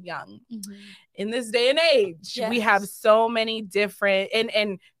while you're young. In this day and age, we have so many different,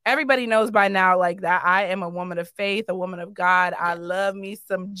 and everybody knows by now, like, that I am a woman of faith, a woman of God. I love me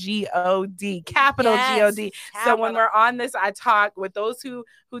some God, capital God. So when we're on this, I talk with those who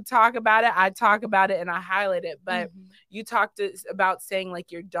talk about it. I talk about it and I highlight it. But you talked about saying,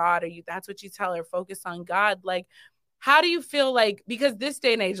 like, your daughter, that's what you tell her, focus on God. Like, how do you feel like, because this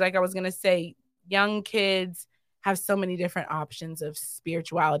day and age, like I was going to say, young kids have so many different options of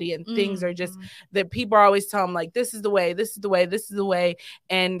spirituality, and things are just that people are always telling them, like, this is the way, this is the way, this is the way.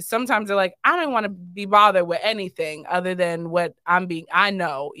 And sometimes they're like, I don't want to be bothered with anything other than what I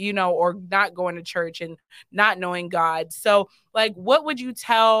know, or not going to church and not knowing God. So, like, what would you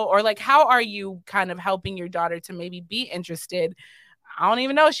tell, or like, how are you kind of helping your daughter to maybe be interested? I don't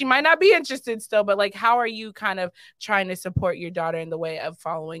even know. She might not be interested still, but like, how are you kind of trying to support your daughter in the way of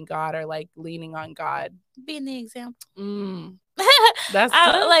following God or like leaning on God? Being the example. That's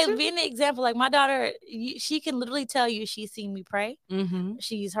good. Like being the example. Like my daughter, she can literally tell you she's seen me pray.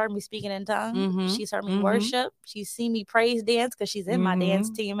 She's heard me speaking in tongues. She's heard me worship. She's seen me praise dance because she's in my dance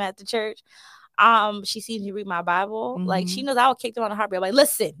team at the church. She sees me read my Bible. Like she knows I will kick them on the heartbeat. I'm like,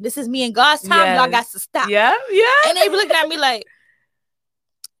 listen, this is me in God's time. Y'all got to stop. Yeah. And they be looking at me like.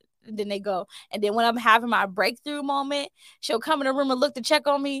 And then they go. And then when I'm having my breakthrough moment, she'll come in the room and look to check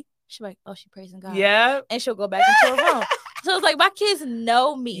on me. She'll be like, oh, she praising God. Yeah. And she'll go back into her room. So it's like my kids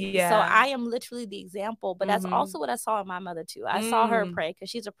know me. So I am literally the example. But that's also what I saw in my mother too. I saw her pray because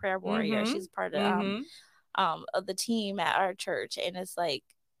she's a prayer warrior. She's part of the team at our church. And it's like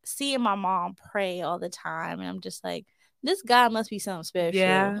seeing my mom pray all the time. And I'm just like, this God must be something special.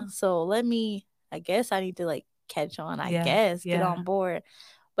 Yeah. So I guess I need to like catch on. Get on board.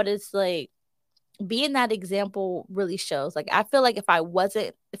 But it's like being that example really shows. Like, I feel like if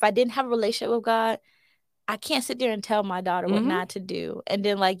I didn't have a relationship with God, I can't sit there and tell my daughter what not to do. And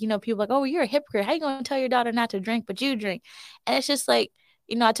then, like, people are like, oh, you're a hypocrite. How you going to tell your daughter not to drink, but you drink? And it's just like,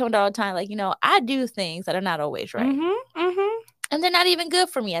 I tell her all the time, like, I do things that are not always right. And they're not even good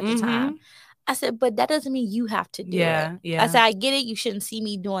for me at the time. I said, but that doesn't mean you have to do it. I said, I get it. You shouldn't see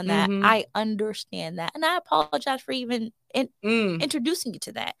me doing that. I understand that. And I apologize for even introducing you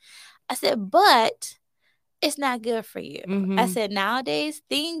to that. I said, but it's not good for you. I said, nowadays,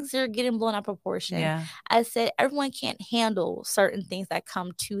 things are getting blown out of proportion. I said, everyone can't handle certain things that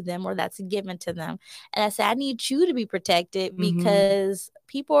come to them or that's given to them. And I said, I need you to be protected because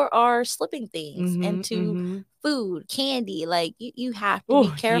people are slipping things into food, candy. Like, you have to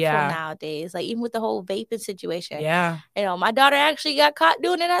be careful nowadays. Like, even with the whole vaping situation. My daughter actually got caught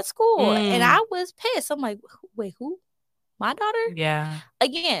doing it at school. And I was pissed. I'm like, wait, who? My daughter? Yeah.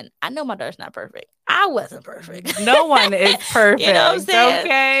 Again, I know my daughter's not perfect. I wasn't perfect. No one is perfect. You know what I'm saying?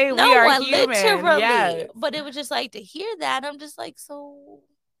 Okay. No we are one, human. literally. Yes. But it was just like to hear that. I'm just like, so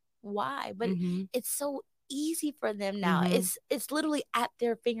why? But it's so easy for them now. It's literally at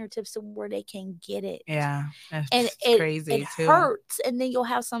their fingertips to where they can get it. Yeah. That's and crazy it too. hurts. And then you'll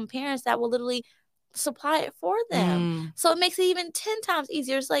have some parents that will literally supply it for them. So it makes it even 10 times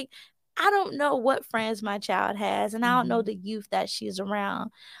easier. It's like, I don't know what friends my child has, and I don't know the youth that she's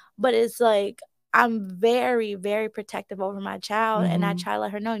around, but it's like I'm very, very protective over my child. And I try to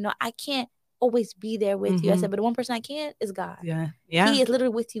let her know, I can't always be there with you. I said, but the one person I can is God. Yeah. He is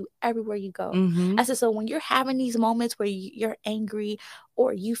literally with you everywhere you go. I said, so when you're having these moments where you're angry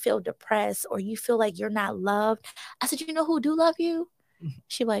or you feel depressed or you feel like you're not loved, I said, you know who do love you?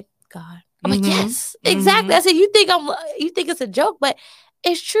 She like, God. I'm like, yes, exactly. I said, you think it's a joke, but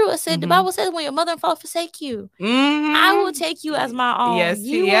it's true. I said, the Bible says when your mother and father forsake you, I will take you as my own. Yes,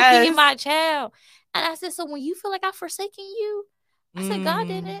 you will be my child. And I said, so when you feel like I've forsaken you, I said, God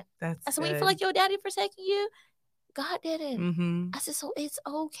didn't. I said, when you feel like your daddy forsaking you, God didn't. I said, so it's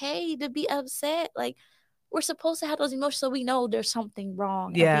okay to be upset. Like, we're supposed to have those emotions so we know there's something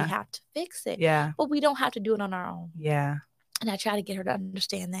wrong and we have to fix it. But we don't have to do it on our own. And I try to get her to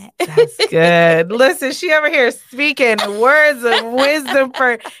understand that. That's good. Listen, she over here speaking words of wisdom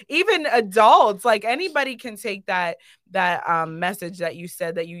for even adults. Like anybody can take that message that you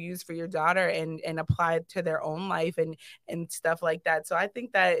said that you use for your daughter and apply it to their own life and stuff like that. So I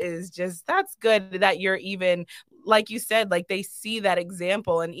think that's good that you're even, like you said, like they see that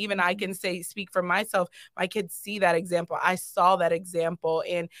example. And even I can speak for myself, my kids see that example. I saw that example.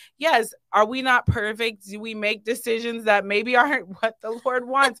 And yes, are we not perfect? Do we make decisions that maybe aren't what the Lord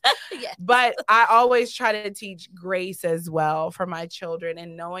wants? Yes. But I always try to teach grace as well for my children,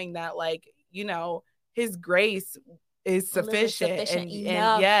 and knowing that, like, his grace is sufficient and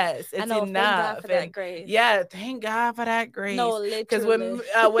yes, it's enough. Thank God for that grace. Yeah, thank God for that grace. No, literally. Because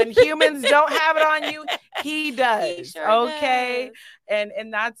when humans don't have it on you, he does. He sure does.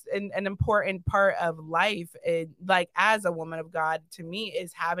 And that's an important part of life. Like as a woman of God, to me,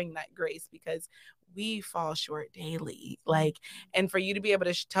 is having that grace, because we fall short daily. Like, and for you to be able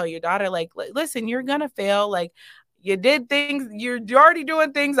to tell your daughter, like, listen, you're gonna fail. Like, you did things, you're already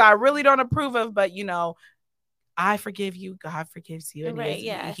doing things I really don't approve of, but I forgive you. God forgives you, and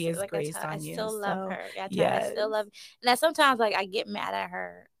he has like grace on you. I still love her. I still love. And that sometimes, like, I get mad at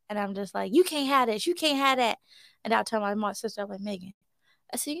her, and I'm just like, "You can't have this. You can't have that." And I'll tell my sister, I'm like, Megan,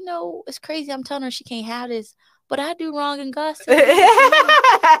 I said, it's crazy. I'm telling her she can't have this, but I do wrong, and God still gives it to me.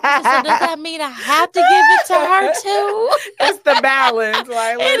 So does that mean I have to give it to her too? It's the balance.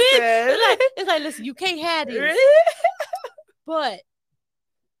 Like, listen, it's like, listen, you can't have this, but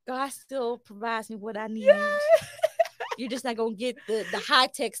God still provides me what I need. Yeah. You're just not gonna get the high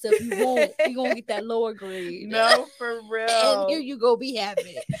tech stuff you want. You're gonna get that lower grade. No, for real. And here you go, be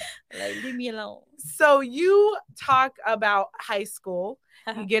happy. Like, leave me alone. So you talk about high school.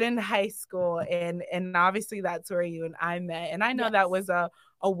 You get into high school, and obviously that's where you and I met. And I know that was a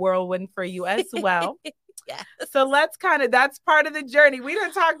whirlwind for you as well. Yeah. So that's part of the journey. We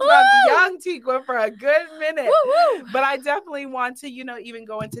done talked about the young Chatiqua for a good minute. Woo-woo. But I definitely want to, even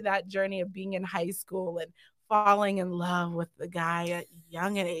go into that journey of being in high school and falling in love with the guy at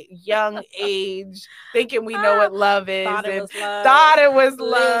young age, thinking we know what love is. Thought it was love. Thought it was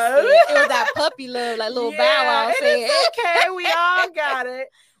love. It was that puppy love, like little Bow Wow said. It's okay. We all got it.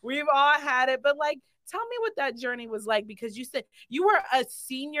 We've all had it. But like, tell me what that journey was like, because you said you were a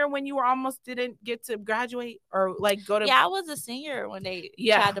senior when you almost didn't get to graduate or like go to. Yeah, I was a senior when they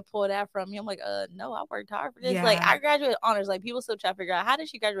tried to pull that from me. I'm like, no, I worked hard for this. Yeah. Like, I graduated honors. Like, people still try to figure out, how did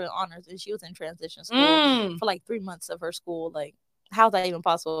she graduate honors? And she was in transition school for like 3 months of her school. Like, how's that even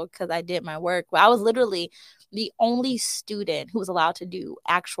possible? Because I did my work. Well, I was literally the only student who was allowed to do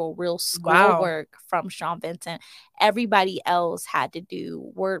actual real school work from Sean Vincent. Everybody else had to do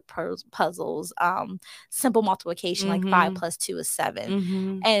word puzzles, simple multiplication, like 5 + 2 is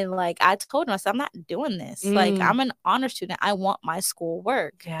 7. And like, I told them, I said, I'm not doing this. Like, I'm an honor student. I want my school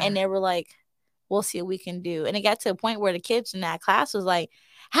work. Yeah. And they were like, we'll see what we can do. And it got to a point where the kids in that class was like,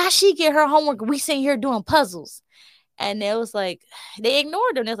 how'd she get her homework? We sitting here doing puzzles. And it was like, they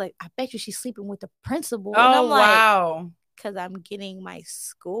ignored them. They was like, I bet you she's sleeping with the principal. And I'm like, wow. Because I'm getting my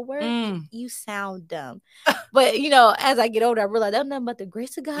schoolwork. You sound dumb. But, as I get older, I realize that's nothing but the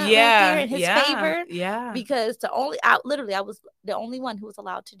grace of God right there in his favor. Yeah. Because I was the only one who was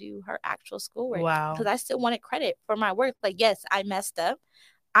allowed to do her actual schoolwork. Wow. Because I still wanted credit for my work. Like, yes, I messed up.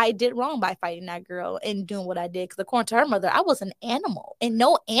 I did wrong by fighting that girl and doing what I did. Because according to her mother, I was an animal. And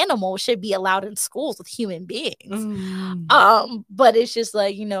no animal should be allowed in schools with human beings. But it's just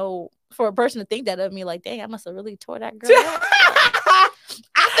like, for a person to think that of me, like, dang, I must have really tore that girl up.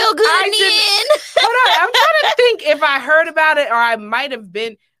 I feel good in the end. Hold on. I'm trying to think if I heard about it, or I might have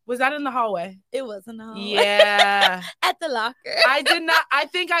been. Was that in the hallway? It was in the hallway. Yeah. At the locker. I did not. I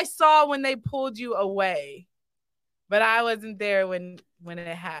think I saw when they pulled you away. But I wasn't there when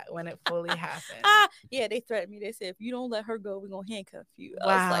it fully happened. Yeah, they threatened me. They said, if you don't let her go, we're gonna handcuff you. Wow.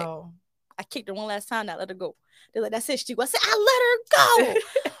 I was like, I kicked her one last time, not let her go. They're like, that's it, Chatiqua. I said, I let her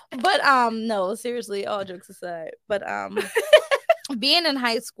go. But no, seriously, all jokes aside. But being in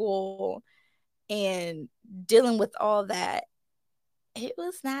high school and dealing with all that, it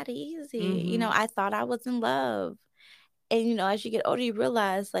was not easy. You know, I thought I was in love. And as you get older, you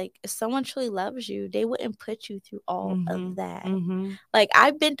realize like if someone truly loves you, they wouldn't put you through all of that. Like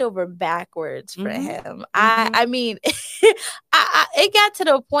I bent over backwards for him. I mean, it got to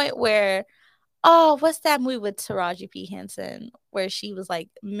the point where, oh, what's that movie with Taraji P. Henson where she was like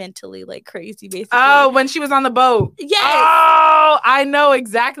mentally like crazy, basically? Oh, when she was on the boat. Yes. Oh, I know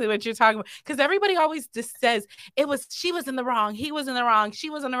exactly what you're talking about. Because everybody always just says she was in the wrong, he was in the wrong, she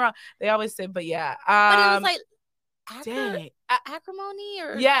was in the wrong. They always say, but yeah. But it was like acrimony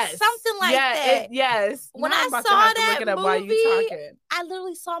or something like that. Yes. When I saw that movie, I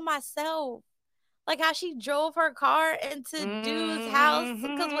literally saw myself. Like how she drove her car into dude's house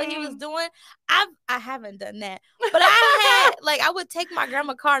because what he was doing. I haven't done that. But I would take my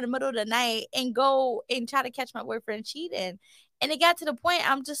grandma's car in the middle of the night and go and try to catch my boyfriend cheating. And it got to the point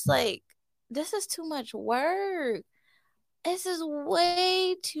I'm just like, this is too much work. This is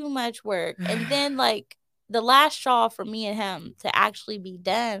way too much work. And then like the last straw for me and him to actually be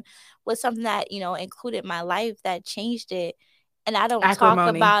done was something that, included my life that changed it. And I don't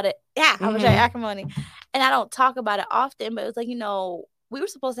talk about it. Yeah, I was acrimony. And I don't talk about it often, but it was like, we were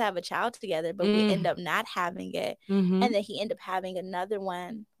supposed to have a child together, but we end up not having it. And then he ended up having another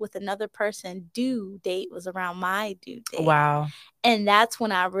one with another person. Due date was around my due date. Wow. And that's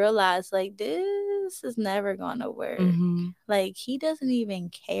when I realized, like, this is never going to work. Like, he doesn't even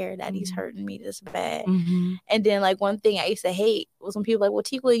care that he's hurting me this bad. And then, like, one thing I used to hate was when people were like, well,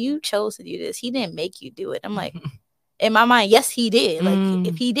 Chatiqua, you chose to do this. He didn't make you do it. I'm like, in my mind, yes, he did. Like,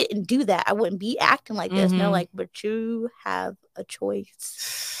 if he didn't do that, I wouldn't be acting like this. And they're like, but you have a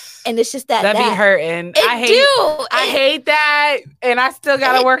choice. And it's just that be hurting. I hate that, and I still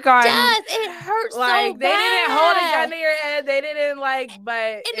gotta work on. It hurts like so they didn't hold a gun to your head. They didn't but.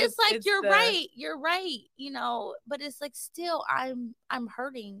 And it's like you're right. But it's like still, I'm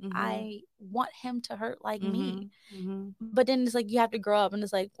hurting. I want him to hurt like me. But then it's like you have to grow up, and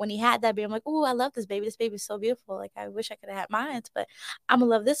it's like when he had that baby, I'm like, oh, I love this baby. This baby's so beautiful. Like I wish I could have had mine, but I'm gonna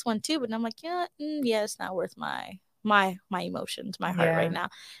love this one too. But I'm like, yeah, it's not worth my emotions, my heart right now.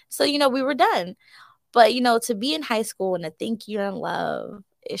 So, we were done. But, to be in high school and to think you're in love,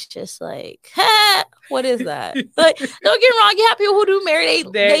 it's just like, what is that? Like, don't get me wrong, you have people who do marry,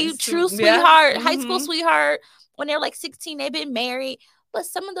 they true sweetheart, high school sweetheart. When they're like 16, they've been married. But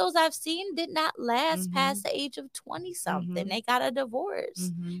some of those I've seen did not last past the age of 20 something. They got a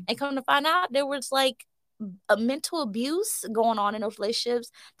divorce. And come to find out, there was like a mental abuse going on in those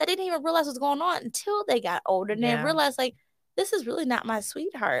relationships that they didn't even realize was going on until they got older. And then realized, like, this is really not my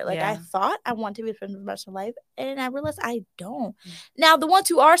sweetheart. Like, I thought I wanted to be friends with the rest of my life, and I realized I don't. Now, the ones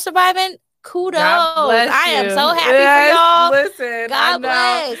who are surviving, kudos. I am so happy for y'all. Listen, God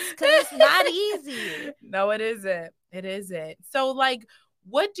bless, because it's not easy. No, it isn't. It isn't. So, like,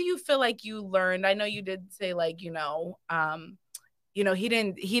 what do you feel like you learned? I know you did say, like, he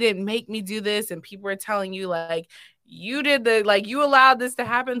didn't make me do this, and people were telling you like you did you allowed this to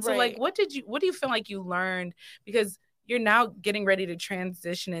happen. So like what do you feel like you learned, because you're now getting ready to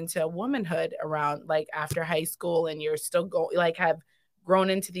transition into womanhood around like after high school, and you're still have grown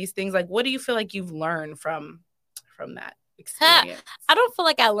into these things. Like what do you feel like you've learned from that experience? I don't feel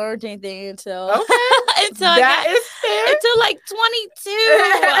like I learned anything until until like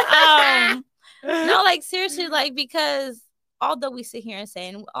 22. No, like seriously, like because although we sit here and say,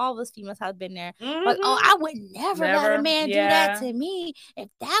 and all of us females have been there, like, oh, I would never let a man do that to me. If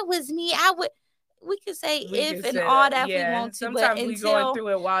that was me, I would. We could say all that we want to, sometimes but we going through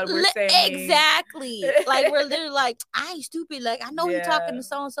it while we're saying exactly. Like we're literally like, I ain't stupid. Like I know he's talking to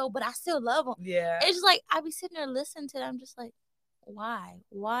so and so, but I still love him. Yeah, it's just like I be sitting there listening to them, just like, why?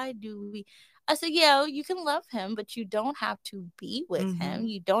 Why do we? I said, yeah, you can love him, but you don't have to be with him.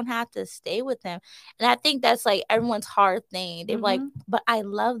 You don't have to stay with him. And I think that's like everyone's hard thing. They're like, but I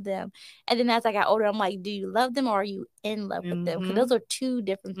love them. And then as I got older, I'm like, do you love them or are you in love with them? Because those are two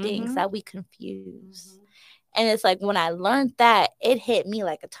different things that we confuse. And it's like when I learned that, it hit me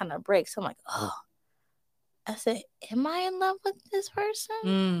like a ton of bricks. I'm like, oh. I said, am I in love with this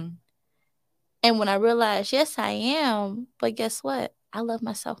person? And when I realized, yes, I am. But guess what? I love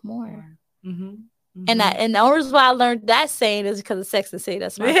myself more. And the only reason why I learned that saying is because of Sex and the City.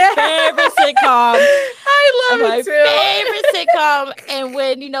 That's my favorite sitcom. I love it too. My favorite sitcom. And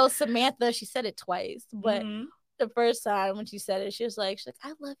when Samantha, she said it twice, but the first time when she said it, she was like,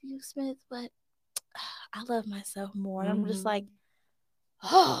 "I love you, Smith, but I love myself more." I'm just like,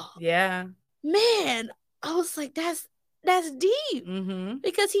 oh yeah, man. I was like, that's deep. Mm-hmm.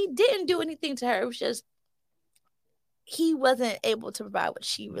 Because he didn't do anything to her. It was just he wasn't able to provide what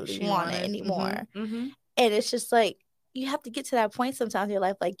she really She wanted wanted. anymore. Mm-hmm. Mm-hmm. And it's just like you have to get to that point sometimes in your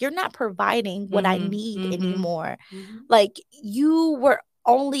life. Like, you're not providing what I Mm-hmm. need Mm-hmm. anymore. Mm-hmm. Like, you were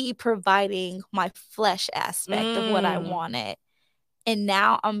only providing my flesh aspect of what I Mm. wanted. And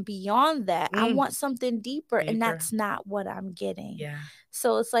now I'm beyond that. I Mm. want something deeper, and Deeper. that's not what I'm getting. Yeah.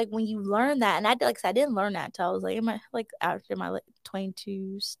 So it's like when you learn that, and I did, like I said, I didn't learn that until I was like in my, like after my like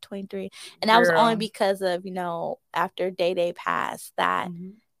 22s, 23. And that was only Girl. because of, after Day passed, that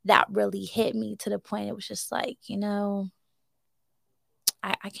Mm-hmm. that really hit me to the point it was just like,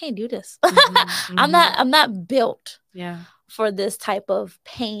 I can't do this. Mm-hmm. I'm not built Yeah. for this type of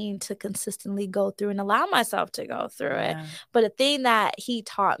pain to consistently go through and allow myself to go through it. Yeah. But the thing that he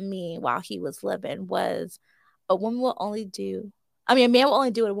taught me while he was living was a woman will only do, I mean, a man will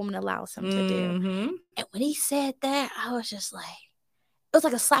only do what a woman allows him to do. Mm-hmm. And when he said that, I was just like, it was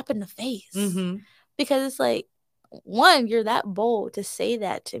like a slap in the face. Mm-hmm. Because it's like, one, you're that bold to say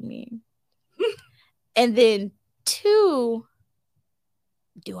that to me. And then two,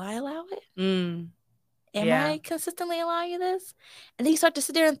 do I allow it? Am I consistently allowing you this? And then you start to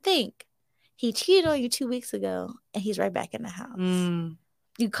sit there and think, he cheated on you 2 weeks ago and he's right back in the house.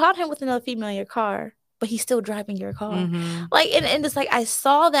 You caught him with another female in your car, but he's still driving your car. Mm-hmm. Like, and it's like, I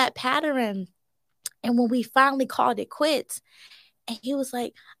saw that pattern. And when we finally called it quits, and he was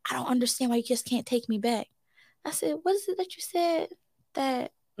like, I don't understand why you just can't take me back. I said, what is it that you said?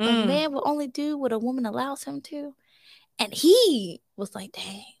 That a man will only do what a woman allows him to? And he was like,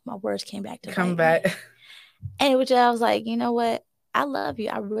 dang, my words came back to Come bite back. me. And which I was like, you know what? I love you.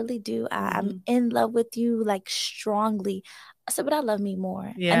 I really do. I'm in love with you, like, strongly. I said, but I love me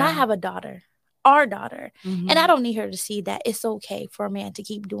more. Yeah. And I have a daughter, our daughter. Mm-hmm. And I don't need her to see that it's okay for a man to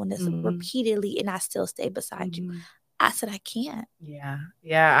keep doing this repeatedly and I still stay beside you. I said, I can't. Yeah,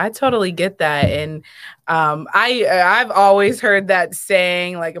 I totally get that. And I've always heard that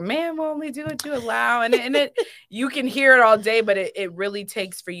saying, like, a man will only do what you allow. And it you can hear it all day, but it really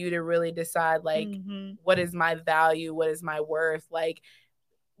takes for you to really decide, like, what is my value? What is my worth? Like,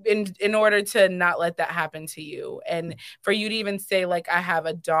 in order to not let that happen to you. And for you to even say, like, I have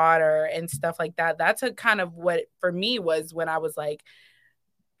a daughter and stuff like that, that's a kind of what for me was when I was like,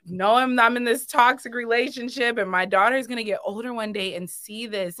 no, I'm in this toxic relationship and my daughter's going to get older one day and see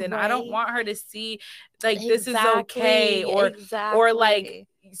this. And I don't want her to see, like, this is okay. Or like,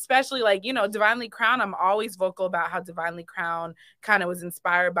 especially like, Divinely Crowned, I'm always vocal about how Divinely Crowned kind of was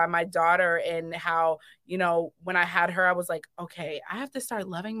inspired by my daughter and how, when I had her, I was like, okay, I have to start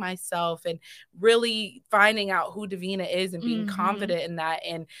loving myself and really finding out who Davina is and being confident in that.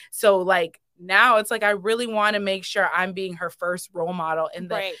 And so, like, now it's like I really want to make sure I'm being her first role model in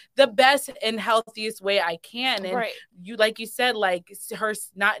the best and healthiest way I can. And you, like you said, like, her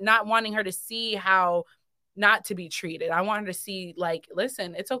not wanting her to see how not to be treated. I want her to see, like,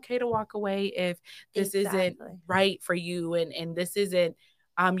 listen, it's okay to walk away if this isn't right for you and this isn't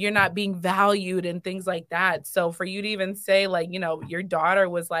you're not being valued and things like that. So for you to even say, like, your daughter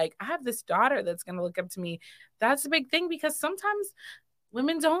was like, I have this daughter that's going to look up to me. That's a big thing, because sometimes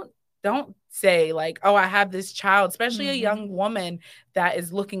women don't say, like, oh, I have this child, especially a young woman that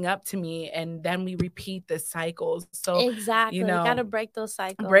is looking up to me, and then we repeat the cycles. So exactly, gotta break those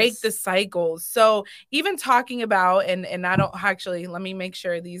cycles. Break the cycles. So even talking about, and I don't actually, let me make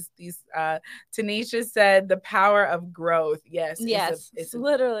sure these Tanisha said the power of growth. Yes, it's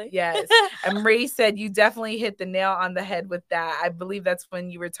literally. Yes. And Ray said you definitely hit the nail on the head with that. I believe that's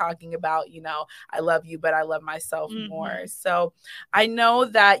when you were talking about, I love you, but I love myself more. So I know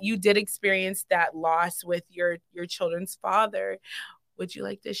that you did experience that loss with your children's father. Would you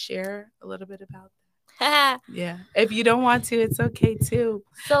like to share a little bit about that? Yeah. If you don't want to, it's okay too.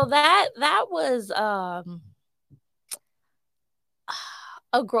 So that was a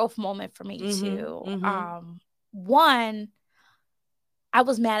growth moment for me too. One, I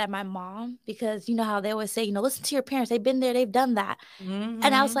was mad at my mom because you know how they always say, listen to your parents. They've been there, they've done that. And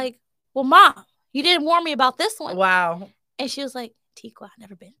I was like, well, Mom, you didn't warn me about this one. Wow. And she was like, Chatiqua, I've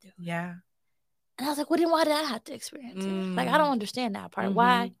never been through it. Yeah. And I was like, well, then why did I have to experience it? Like, I don't understand that part.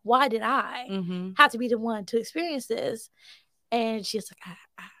 Why did I have to be the one to experience this? And she's like,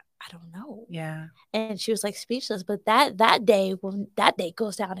 I don't know. Yeah. And she was like speechless. But that day, when that day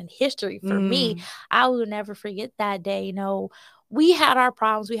goes down in history for me, I will never forget that day. We had our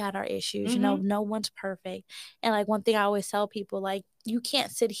problems, we had our issues, no one's perfect. And like one thing I always tell people, like, you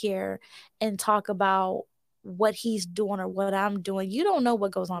can't sit here and talk about what he's doing or what I'm doing. You don't know what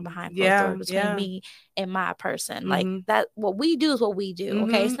goes on behind closed doors between me and my person. Like that, what we do is what we do.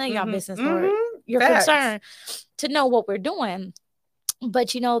 Okay. It's none of y'all business, Lord. your Facts. concern to know what we're doing.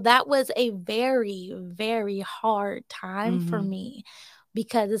 But that was a very, very hard time for me,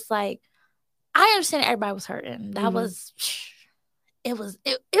 because it's like, I understand everybody was hurting. That was, it was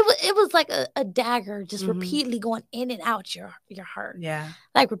like a dagger just repeatedly going in and out your heart. Yeah.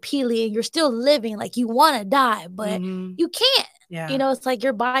 Like repeatedly, and you're still living, like you want to die, but you can't. Yeah. It's like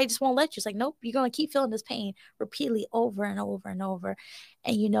your body just won't let you. It's like, nope, you're going to keep feeling this pain repeatedly over and over and over.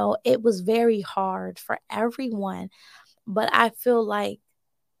 And, it was very hard for everyone. But I feel like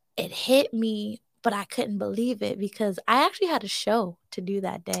it hit me, but I couldn't believe it, because I actually had a show to do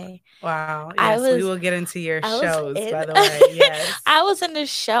that day. Wow. Yes, we will get into your shows, by the way. Yes. I was in the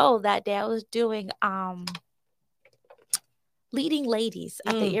show that day. I was doing Leading Ladies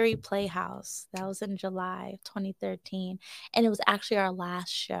at the Erie Playhouse. That was in July of 2013. And it was actually our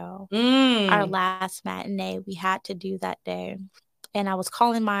last show, our last matinee we had to do that day. And I was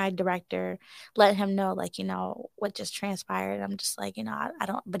calling my director, letting him know, like, what just transpired. I'm just like, I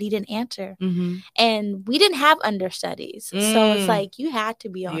don't, but he didn't answer. And we didn't have understudies. So it's like, you had to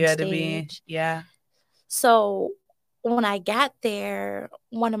be on stage. To be, yeah. So when I got there,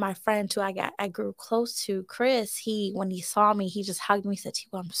 one of my friends who I grew close to, Chris, when he saw me, he just hugged me and said,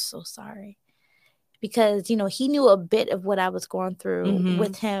 "Chatiqua, I'm so sorry." Because, he knew a bit of what I was going through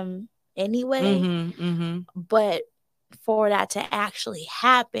with him anyway. But for that to actually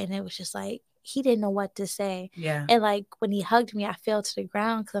happen, it was just like, he didn't know what to say. Yeah. And like, when he hugged me, I fell to the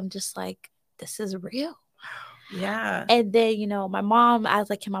ground, because I'm just like, this is real. Yeah. And then, my mom, I was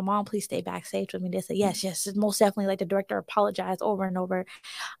like, can my mom please stay backstage with me? They said, yes, most definitely. Like, the director apologized over and over.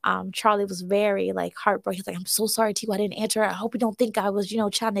 Charlie was very, like, heartbroken. He's like, I'm so sorry, Tiqua, I didn't answer. I hope you don't think I was,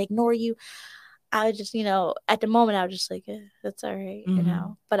 trying to ignore you. I was just, at the moment, I was just like, that's all right,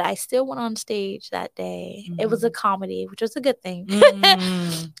 But I still went on stage that day. It was a comedy, which was a good thing.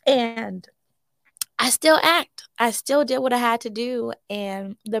 And I still act. I still did what I had to do.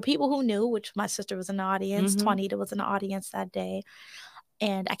 And the people who knew, which my sister was in the audience, Juanita was in the audience that day.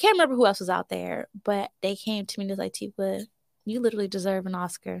 And I can't remember who else was out there, but they came to me and was like, Tiqua, you literally deserve an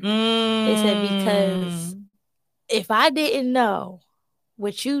Oscar. They said, because if I didn't know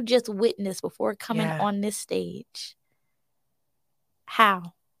what you just witnessed before coming on this stage,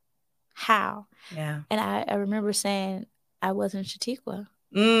 how? Yeah. And I remember saying, I wasn't Chatiqua.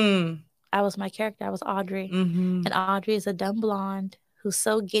 I was my character. I was Audrey. And Audrey is a dumb blonde who's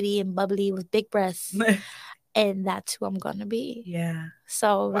so giddy and bubbly with big breasts. And that's who I'm going to be. Yeah.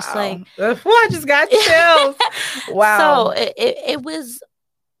 So it was like, I just got chills. Wow. So it was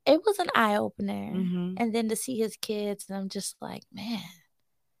an eye opener. And then to see his kids, and I'm just like, man,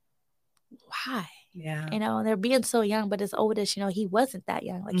 why? Yeah. And they're being so young, but as old as, he wasn't that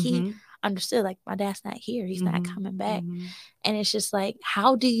young. Like, he understood, like, my dad's not here. He's not coming back. And it's just like,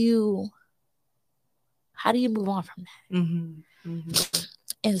 how do you move on from that?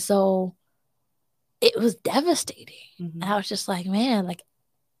 And so it was devastating. And I was just like, man, like,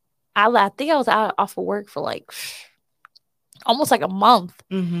 I think I was off of work for like almost like a month.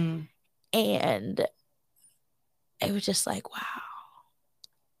 And it was just like, wow.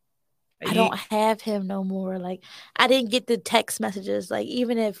 I don't have him no more. Like, I didn't get the text messages. Like,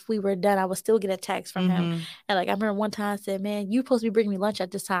 even if we were done, I would still get a text from him. And like, I remember one time I said, man, you supposed to be bringing me lunch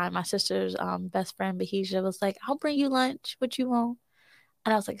at this time. My sister's best friend, Bahija, was like, I'll bring you lunch. What you want?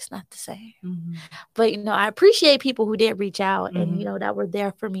 And I was like, it's not the same. But, I appreciate people who did reach out and, that were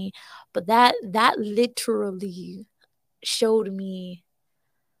there for me. But that literally showed me,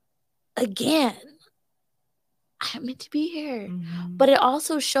 again, I'm meant to be here. But it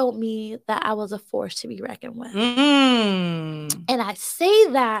also showed me that I was a force to be reckoned with. And I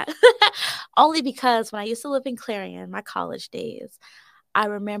say that only because when I used to live in Clarion, my college days, I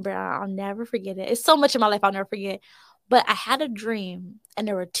remember, I'll never forget it. It's so much in my life I'll never forget. But I had a dream, and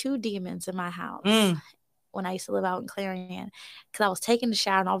there were 2 demons in my house when I used to live out in Clarion. Because I was taking a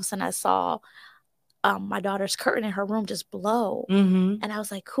shower, and all of a sudden I saw my daughter's curtain in her room just blow. And I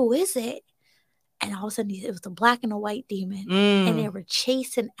was like, who is it? And all of a sudden, it was a black and a white demon. And they were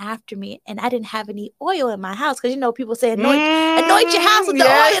chasing after me. And I didn't have any oil in my house. Because, people say, anoint your house with the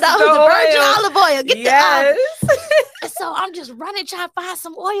oil. That was the virgin olive oil. Get the And so I'm just running, trying to find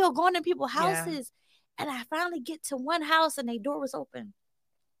some oil, going to people's houses. And I finally get to one house, and their door was open.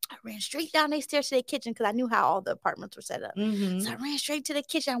 I ran straight down their stairs to their kitchen, because I knew how all the apartments were set up. So I ran straight to the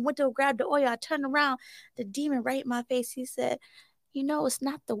kitchen. I went to grab the oil. I turned around. The demon right in my face. He said, it's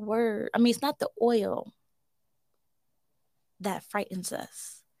not the it's not the oil that frightens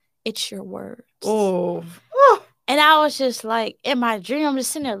us. It's your words. Oh. And I was just like, in my dream, I'm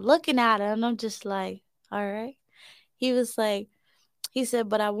just sitting there looking at him, and I'm just like, all right. He was like, He said,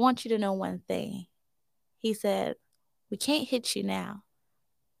 but I want you to know one thing. He said, we can't hit you now,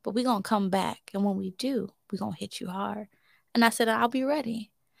 but we're going to come back. And when we do, we're going to hit you hard. And I said, I'll be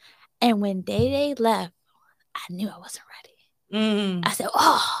ready. And when Day left, I knew I wasn't ready. I said,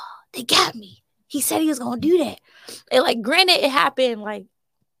 oh, they got me. He said he was going to do that. And like, granted, it happened like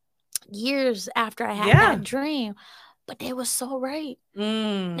years after I had that dream, but they were so right.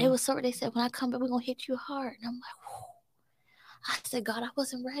 They were so right. They said, when I come back, we're going to hit you hard. And I'm like, whoa. I said, God, I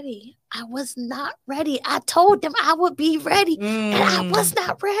wasn't ready. I was not ready. I told them I would be ready, and I was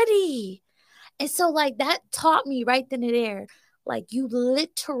not ready. And so, like, that taught me right then and there, like, you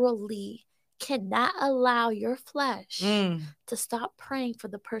literally cannot allow your flesh to stop praying for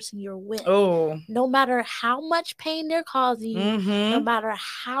the person you're with. No matter how much pain they're causing you, no matter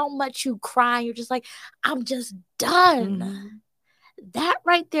how much you cry, you're just like, I'm just done. That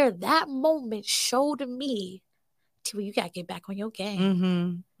right there, that moment showed me, Tiwa, you got to get back on your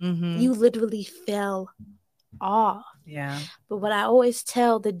game. You literally fell off. Yeah. But what I always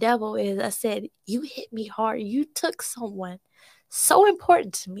tell the devil is, I said, you hit me hard. You took someone so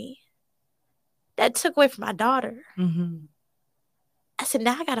important to me that took away from my daughter. I said,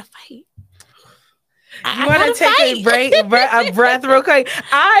 now I got to fight. You want to take a breath real quick?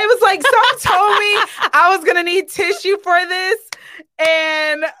 I was like, someone told me I was going to need tissue for this,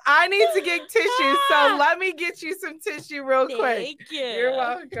 and I need to get tissue. So let me get you some tissue real quick. Thank you. You're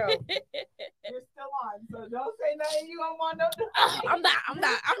welcome. You're still on, so don't say nothing you don't want no. I'm not.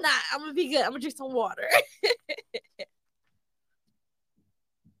 I'm going to be good. I'm going to drink some water.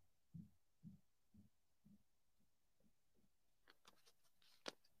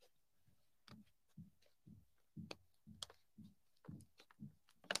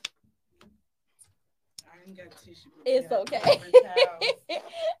 Got tissue. It's okay.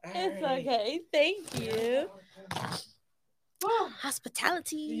 It's okay. Thank you.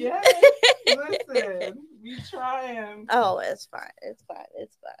 Hospitality. Yes. Listen, we trying. Oh, it's fine. It's fine.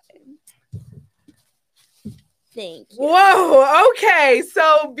 It's fine. Thank you. Whoa. Okay.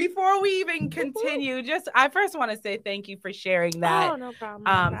 So before we even continue, I first want to say thank you for sharing that. Oh, no problem.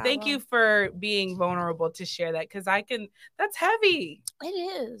 No problem. Thank you for being vulnerable to share that, because that's heavy. It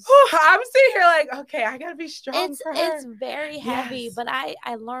is. I'm sitting here like, okay, I gotta be strong for her. It's very heavy, but I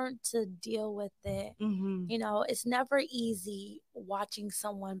learned to deal with it. You know, it's never easy watching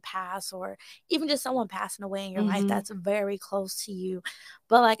someone pass, or even just someone passing away in your life that's very close to you.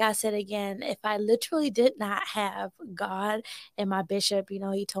 But like I said again, if I literally did not have God and my bishop, you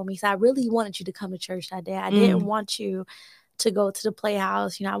know, he told me, he said, I really wanted you to come to church that day. I didn't want you to go to the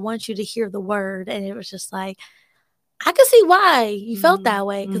playhouse. You know, I want you to hear the word. And it was just like, I could see why you felt that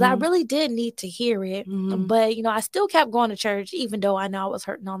way, because I really did need to hear it. But, you know, I still kept going to church, even though I know I was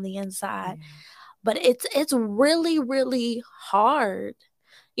hurting on the inside. But it's really, really hard.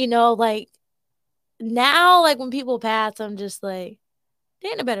 You know, like now, like when people pass, I'm just like,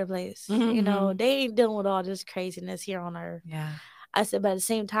 they in a better place. You know, they ain't dealing with all this craziness here on earth. Yeah. I said, but at the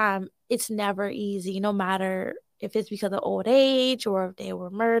same time, it's never easy, no matter if it's because of old age or if they were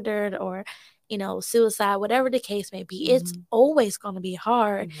murdered or, you know, suicide, whatever the case may be, it's always going to be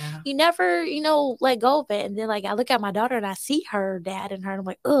hard. Yeah. You never, you know, let go of it. And then, like, I look at my daughter and I see her dad and her, and I'm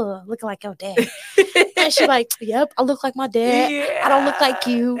like, ugh, looking like your dad. And she's like, yep, I look like my dad. Yeah. I don't look like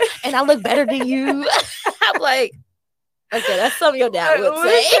you. And I look better than you. I'm like, okay, that's something your dad would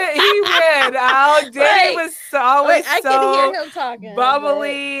say. He would. Oh, Daddy was always I so can hear him talking,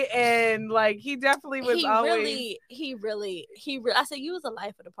 bubbly, and like he definitely was always. He really. I said, you was a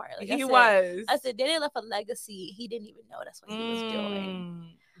life of the party. Like he was. I said, Daddy left a legacy. He didn't even know that's what he was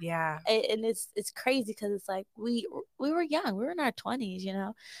doing. Yeah, and it's crazy because it's like we were young, we were in our 20s, you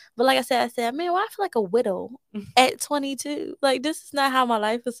know. But like I said, man, why I feel like a widow at 22? Like, this is not how my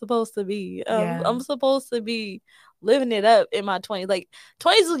life is supposed to be. I'm supposed to be living it up in my 20s. Like,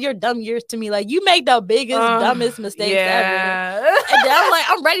 20s is your dumb years to me. Like, you make the biggest, dumbest mistakes ever. And then I'm like,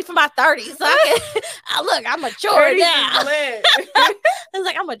 I'm ready for my 30s. So I'm mature now. It's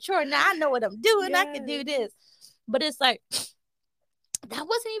like, I'm mature now. I know what I'm doing. I can do this. But it's like, that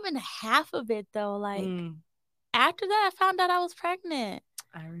wasn't even half of it, though. Like, after that, I found out I was pregnant.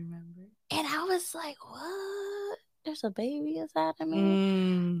 I remember. And I was like, what? There's a baby inside of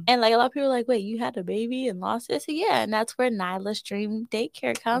me? And, like, a lot of people are like, wait, you had a baby and lost it? So, yeah, and that's where Nyla's Dream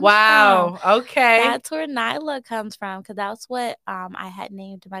Daycare comes from. Wow, okay. That's where Nyla comes from, because that's what I had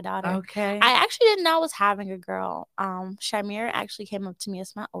named my daughter. Okay. I actually didn't know I was having a girl. Shamir actually came up to me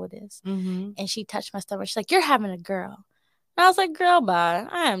as my oldest, and she touched my stomach. She's like, you're having a girl. And I was like, girl, bye.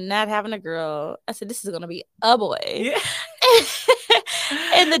 I am not having a girl. I said, this is going to be a boy. Yeah.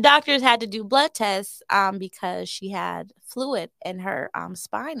 And the doctors had to do blood tests because she had fluid in her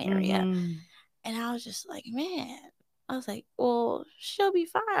spine area. Mm-hmm. And I was just like, man. I was like, well, she'll be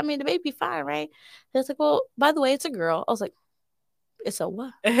fine. I mean, the baby fine, right? They was like, well, by the way, it's a girl. I was like, it's a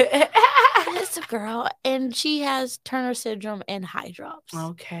what? It's a girl, and she has Turner syndrome and hydrops.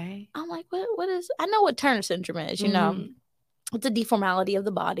 Okay. I'm like, what is? I know what Turner syndrome is. Mm-hmm. It's a deformality of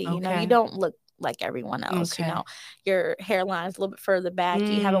the body. Okay. You don't look like everyone else. Okay. Your hairline's a little bit further back.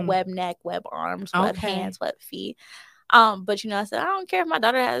 You have a web neck, web arms, web hands, web feet. But I said, I don't care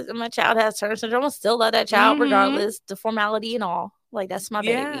if my child has Turner syndrome. I still love that child regardless. Deformality and all. Like, that's my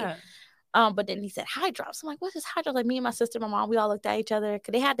baby. But then he said hydrops. I'm like, what is hydrops? Like, me and my sister, my mom, we all looked at each other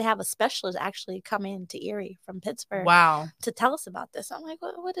because they had to have a specialist actually come in to Erie from Pittsburgh. Wow. To tell us about this. I'm like,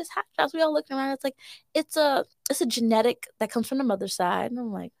 what is hydrops? We all looking around. It's like, it's a genetic that comes from the mother's side. And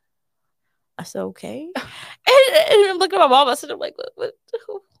I'm like, I said, okay. and I'm looking at my mom. I said, I'm like,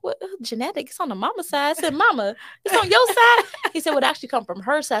 what genetic? It's on the mama's side. I said, Mama, it's on your side. He said, well, it actually come from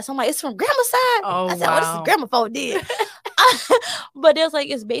her side. So I'm like, it's from grandma's side. Oh, I said, wow. What is grandma phone did? But it was like,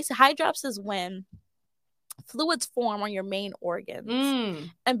 it's basic. Hydrops is when fluids form on your main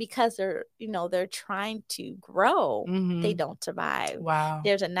organs, and because they're trying to grow, they don't survive. Wow.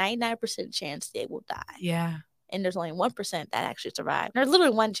 There's a 99% chance they will die. Yeah. And there's only 1% that actually survived. There's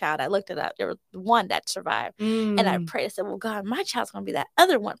literally one child. I looked it up. There was one that survived. And I prayed. I said, well, God, my child's going to be that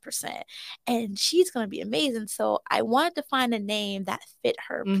other 1%. And she's going to be amazing. So I wanted to find a name that fit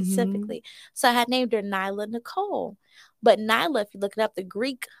her specifically. So I had named her Nyla Nicole. But Nyla, if you look it up, the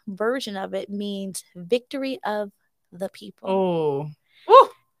Greek version of it means victory of the people.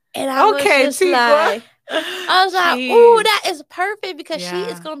 Oh. And I was just like, ooh, that is perfect because she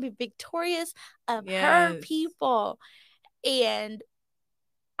is going to be victorious of her people. And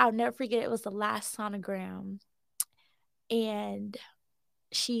I'll never forget, it was the last sonogram. And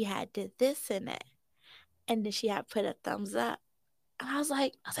she had did this in it. And then she had put a thumbs up. And I was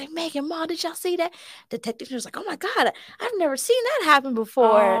like, Megan, Mom, did y'all see that? The technician was like, oh my God, I've never seen that happen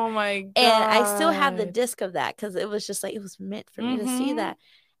before. Oh my God. And I still have the disc of that because it was just like, it was meant for me to see that.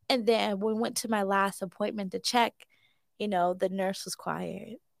 And then when we went to my last appointment to check, the nurse was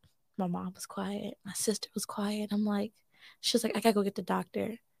quiet. My mom was quiet. My sister was quiet. I'm like, she was like, I gotta go get the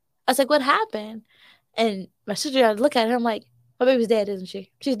doctor. I was like, what happened? And my sister had to look at her. I'm like, my baby's dead, isn't she?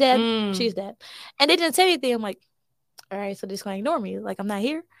 She's dead. She's dead. And they didn't say anything. I'm like, all right, so they're just gonna ignore me. Like, I'm not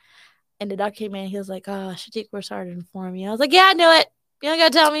here. And the doctor came in. He was like, Chatiqua, we're sorry to inform you. I was like, yeah, I knew it. You don't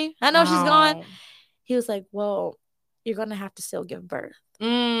gotta tell me. I know she's gone. He was like, well, you're gonna have to still give birth.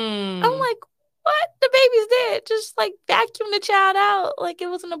 I'm like, what? The baby's dead. Just like vacuum the child out like it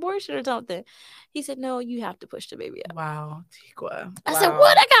was an abortion or something. He said, no, you have to push the baby out. Wow, Chatiqua. I said,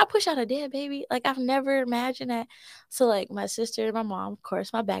 what? I gotta push out a dead baby? Like, I've never imagined that. So like my sister and my mom, of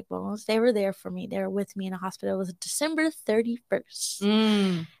course, my backbones, they were there for me. They were with me in the hospital. It was December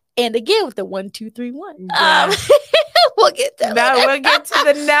 31st. And again with the 1, 2, 3, 1. We'll get to that. We'll get to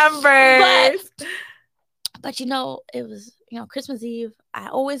the numbers. But it was Christmas Eve. I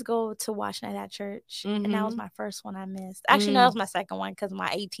always go to watch night at church, and that was my first one I missed. Actually, no, that was my second one because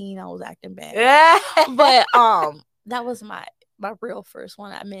my 18 I was acting bad. But that was my real first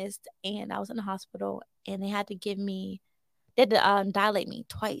one I missed, and I was in the hospital, and they had to dilate me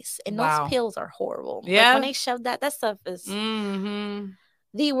twice, and those pills are horrible. Yeah, like when they shove that stuff is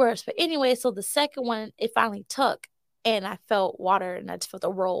the worst. But anyway, so the second one it finally took. And I felt water, and I just felt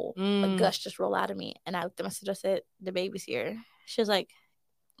a gush just roll out of me. And I looked at my sister, I said, the baby's here. She was like,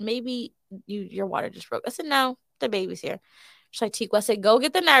 maybe your water just broke. I said, no, the baby's here. She's like, Chatiqua, I said, go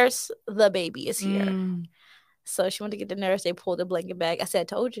get the nurse. The baby is here. So she went to get the nurse. They pulled the blanket bag. I said, I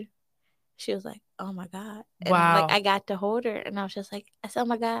told you. She was like, oh, my God. And I got to hold her. And I was just like, oh,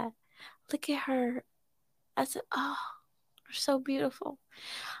 my God, look at her. I said, oh, you're so beautiful.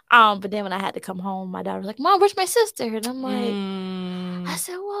 But then when I had to come home, my daughter was like, Mom, where's my sister? And I'm like, I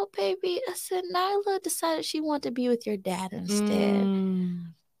said, well, baby, Nyla decided she wanted to be with your dad instead.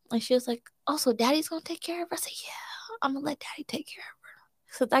 And she was like, oh, so daddy's going to take care of her? I said, yeah, I'm going to let daddy take care of her.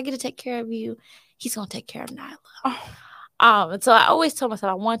 So if I get to take care of you, he's going to take care of Nyla. And so I always told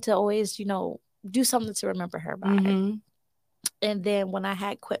myself I want to always, do something to remember her by. And then when I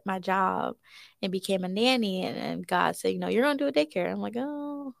had quit my job and became a nanny, and God said, you're going to do a daycare. I'm like,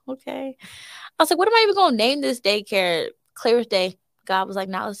 oh, okay. I was like, what am I even going to name this daycare? Clear as day. God was like,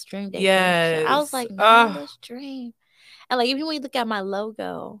 Nyla's Dream Daycare. Yes. I was like, Nyla's Dream. And like, even when you look at my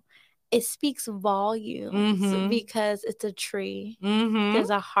logo, it speaks volumes because it's a tree. There's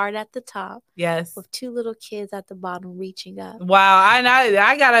a heart at the top. Yes. With two little kids at the bottom reaching up. Wow. I'm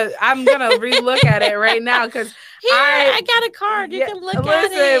gonna relook at it right now because I got a card. You can look at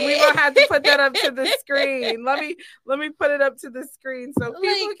it. Listen, we're gonna have to put that up to the screen. Let me put it up to the screen so people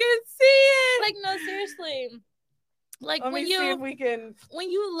can see it. Like, no, seriously. Like, let me see if we can. When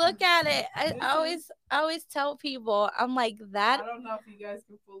you look at it, I always tell people, I'm like that. I don't know if you guys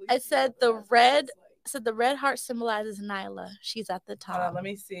can fully. I said the red. Said the red heart symbolizes Nyla. She's at the top. Hold on, let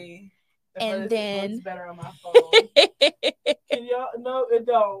me see. And then looks better on my phone. Can y'all? No, it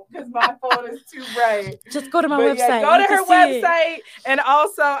don't, because my phone is too bright. Just go to my website. Yeah, go to her website, and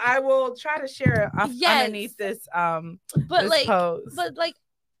also I will try to share it underneath this post. But like,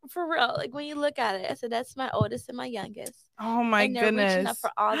 for real, like when you look at it, I said that's my oldest and my youngest. Oh my goodness! And they're reaching up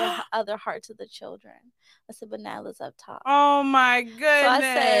for all the other hearts of the children. I said, but Nyla's up top. Oh my goodness! So I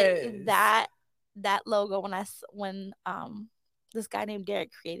said that logo when this guy named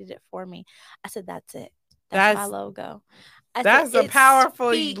Derek created it for me. I said, that's it. That's my logo. That's a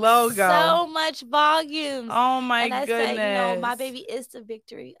powerful logo. So much volume. Oh my goodness. I said, my baby is the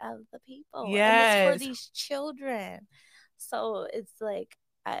victory of the people. Yes. And it's for these children. So it's like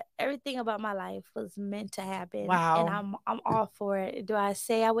everything about my life was meant to happen. Wow. And I'm all for it. Do I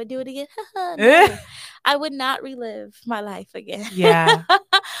say I would do it again? No. I would not relive my life again. Yeah.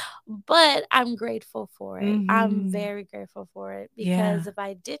 But I'm grateful for it. I'm very grateful for it because if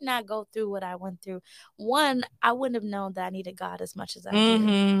I did not go through what I went through, one, I wouldn't have known that I needed God as much as I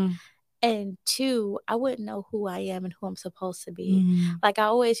did. And two, I wouldn't know who I am and who I'm supposed to be. Like I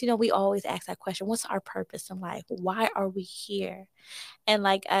always, we always ask that question, what's our purpose in life? Why are we here? And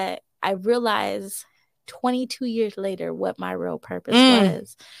like I realized 22 years later what my real purpose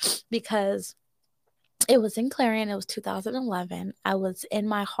was, because it was in Clarion. It was 2011. I was in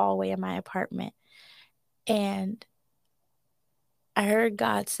my hallway in my apartment, and I heard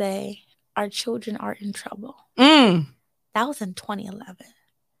God say, our children are in trouble. That was in 2011.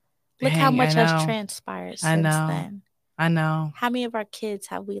 Look how much has transpired since then. I know. How many of our kids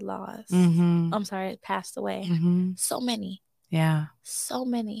have we lost? I'm sorry, passed away. So many. Yeah. So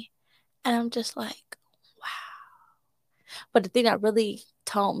many. And I'm just like, wow. But the thing that really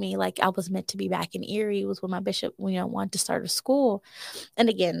told me like I was meant to be back in Erie was when my bishop, wanted to start a school. And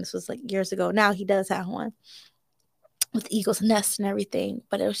again, this was like years ago. Now he does have one with Eagles Nest and everything.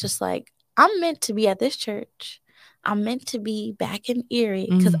 But it was just like, I'm meant to be at this church. I'm meant to be back in Erie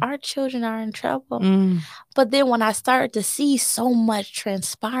because our children are in trouble. But then when I started to see so much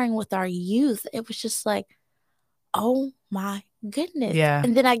transpiring with our youth, it was just like, oh my goodness. Yeah.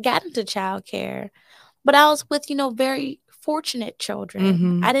 And then I got into childcare, but I was with, very fortunate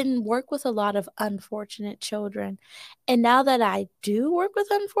children. I didn't work with a lot of unfortunate children. And now that I do work with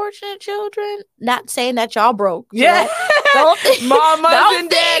unfortunate children, not saying that y'all broke. Yeah. Mamas and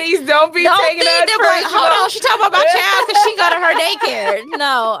daddies, don't be taking that like, hold on, she talking about my child because she got her daycare.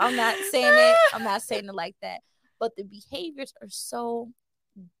 No, I'm not saying it. I'm not saying it like that. But the behaviors are so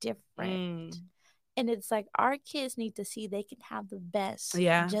different. And it's like our kids need to see they can have the best.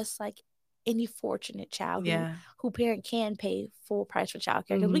 Yeah. Just like any fortunate child who parent can pay full price for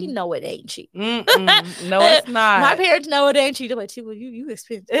childcare, because we know it ain't cheap. No, it's not. My parents know it ain't cheap. They're like, well, you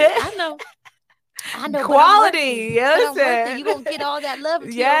expensive. I know. Quality. Yes, you're gonna get all that love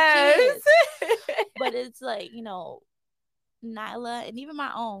to your kids. But it's like, Nyla and even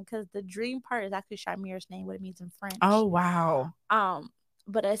my own, because the dream part is actually Shamir's name, what it means in French. Oh wow.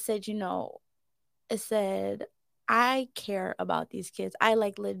 But I said, it said, I care about these kids. I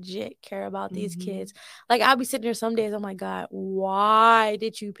like legit care about these kids. Like I'll be sitting there some days, oh my God, why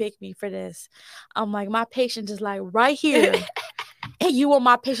did you pick me for this? I'm like, my patience is like right here. And you want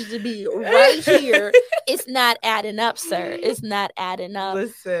my patience to be right here. It's not adding up, sir. It's not adding up.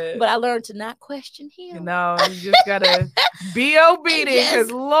 Listen. But I learned to not question him. No, you just gotta be obedient,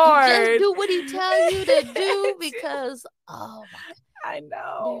 because Lord. Just do what he tells you to do, because oh my, I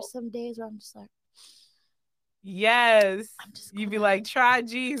know. There's some days where I'm just like, yes. You'd be like, try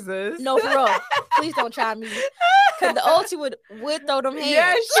Jesus. No, for real. Please don't try me. Because the ulti would throw them hands.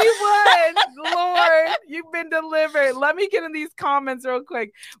 Yes, she would. Lord, you've been delivered. Let me get in these comments real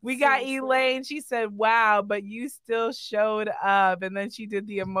quick. We got Elaine. She said, wow, but you still showed up. And then she did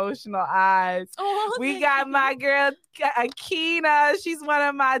the emotional eyes. Oh, we got my girl, Akina. She's one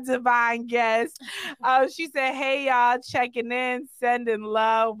of my divine guests. She said, hey, y'all, checking in, sending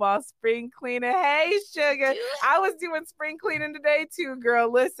love while spring cleaning. Hey, sugar. I was doing spring cleaning today too,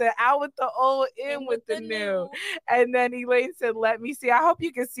 girl. Listen, out with the old, in with the new. And then Elaine said, let me see. I hope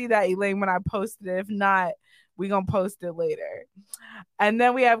you can see that, Elaine, when I posted it. If not, We're going to post it later. And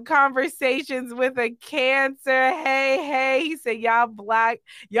then we have conversations with a Cancer. Hey, he said, y'all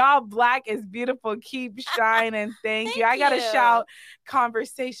black is beautiful. Keep shining. Thank you. I got to shout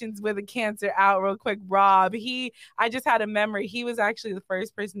conversations with a Cancer out real quick. Rob, I just had a memory. He was actually the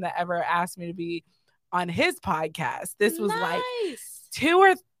first person that ever asked me to be on his podcast. This was like 2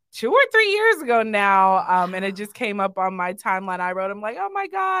 or 3 years ago now. And it just came up on my timeline. I wrote him like, oh my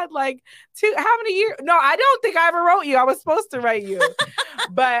God, like how many years? No, I don't think I ever wrote you. I was supposed to write you.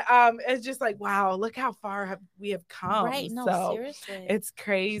 But it's just like, wow, look how far we have come. Right. No, so seriously. It's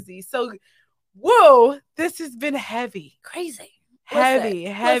crazy. So, whoa, this has been heavy. Crazy. Heavy.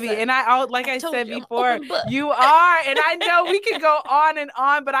 Listen. And like I said before, you are. And I know we could go on and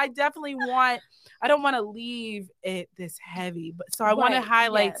on, but I definitely I don't want to leave it this heavy, but so I want to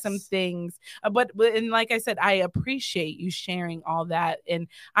highlight some things. But and like I said, I appreciate you sharing all that, and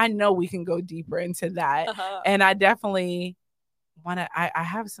I know we can go deeper into that. And I definitely I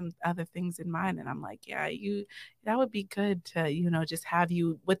have some other things in mind, and I'm like, yeah, that would be good to, just have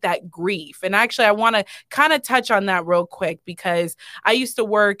you with that grief. And actually, I want to kind of touch on that real quick, because I used to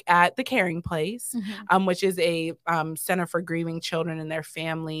work at the Caring Place, which is a center for grieving children and their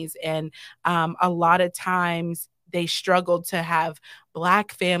families. And a lot of times they struggled to have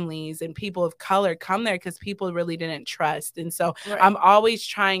Black families and people of color come there because people really didn't trust. And so I'm always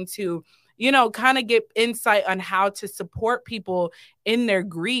trying to kind of get insight on how to support people in their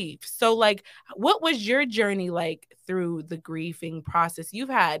grief. So like, what was your journey like through the grieving process? You've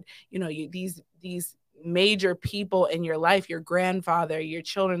had, these major people in your life, your grandfather, your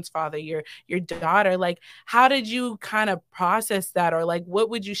children's father, your daughter. Like, how did you kind of process that? Or like, what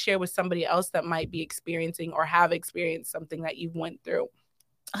would you share with somebody else that might be experiencing or have experienced something that you went through?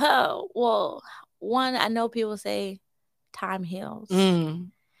 Oh, well, one, I know people say time heals.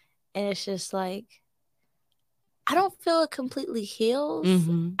 And it's just like, I don't feel it completely heals.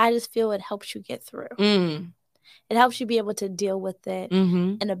 I just feel it helps you get through. It helps you be able to deal with it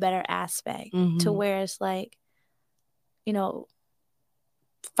in a better aspect, to where it's like,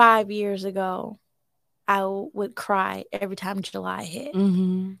 5 years ago, I would cry every time July hit.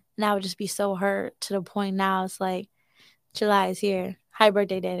 And I would just be so hurt, to the point now it's like, July is here. Happy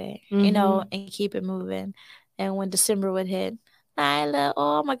birthday, Day, and keep it moving. And when December would hit, Nyla,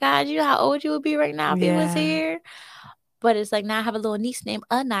 oh my God, you know how old you would be right now if he was here? But it's like, now I have a little niece named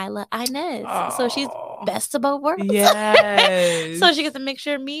Nyla Inez. So she's best of both worlds. Yes. So she gets a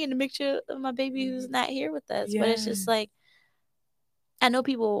mixture of me and a mixture of my baby who's not here with us. But it's just like, I know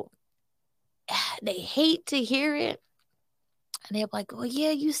people, they hate to hear it. And they're like, well,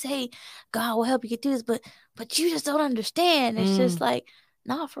 yeah, you say God will help you get through this, but you just don't understand. It's just like,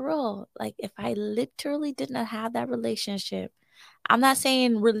 nah, for real. Like, if I literally did not have that relationship, I'm not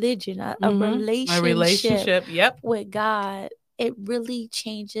saying religion, a relationship with God, it really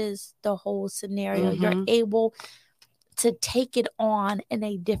changes the whole scenario. You're able to take it on in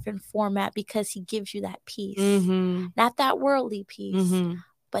a different format, because he gives you that peace. Not that worldly peace,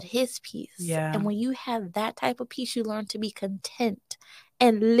 but his peace. And when you have that type of peace, you learn to be content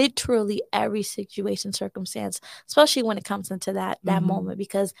in literally every situation, circumstance, especially when it comes into that moment.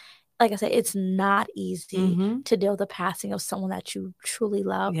 Because like I said, it's not easy to deal with the passing of someone that you truly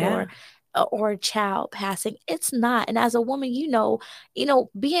love, or a child passing. It's not. And as a woman,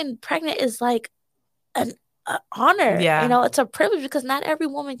 being pregnant is like an honor. It's a privilege, because not every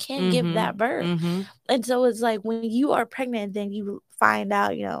woman can give that birth. And so it's like, when you are pregnant, then you find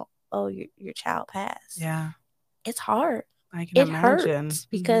out, oh, your child passed. It's hard. I can imagine. Hurts,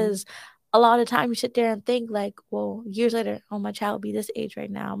 because a lot of times you sit there and think like, well, years later, oh, my child will be this age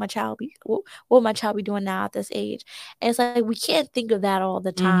right now. What will my child be doing now at this age? And it's like, we can't think of that all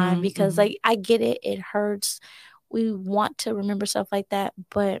the time, because like, I get it. It hurts. We want to remember stuff like that,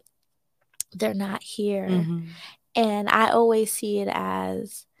 but they're not here. And I always see it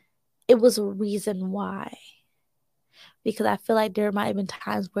as, it was a reason why. Because I feel like there might have been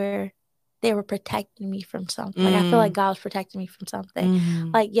times where they were protecting me from something. Like, I feel like God was protecting me from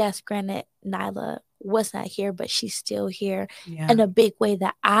something. Like, yes, granted, Nyla was not here, but she's still here in a big way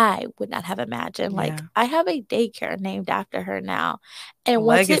that I would not have imagined. Like, I have a daycare named after her now. And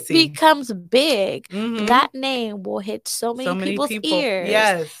once it becomes big, that name will hit so many people's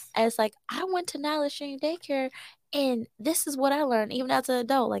ears. And it's like, I went to Nyla Stream Daycare, and this is what I learned, even as an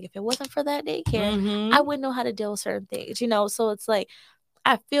adult. Like, if it wasn't for that daycare, I wouldn't know how to deal with certain things, So it's like,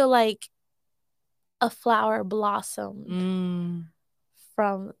 I feel like a flower blossomed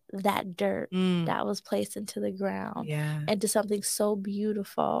from that dirt that was placed into the ground, into something so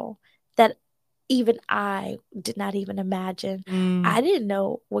beautiful that even I did not even imagine. I didn't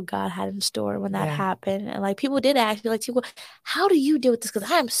know what God had in store when that happened. And like people did ask me, like, "Well, how do you deal with this?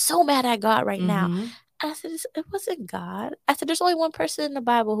 Because I am so mad at God right now." And I said, it wasn't God. I said, there's only one person in the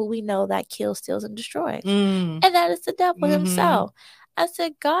Bible who we know that kills, steals, and destroys. And that is the devil himself. I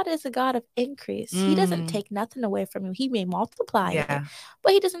said, God is a God of increase. He doesn't take nothing away from you. He may multiply it,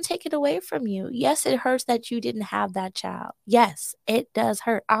 but he doesn't take it away from you. Yes, it hurts that you didn't have that child. Yes, it does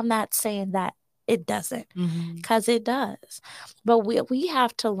hurt. I'm not saying that it doesn't, because it does. But we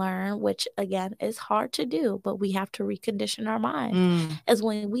have to learn, which again is hard to do, but we have to recondition our mind. Is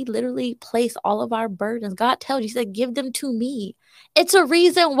when we literally place all of our burdens. God tells you, he said, give them to me. It's a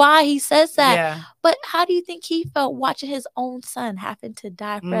reason why he says that. Yeah. But how do you think he felt watching his own son having to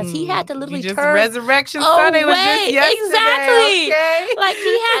die for us? He had to literally turn Resurrection away. Sunday was just yesterday. Exactly. Okay? Like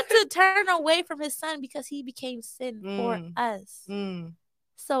he had to turn away from his son because he became sin for us.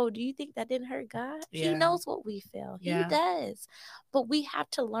 So do you think that didn't hurt God? He knows what we feel. He does. But we have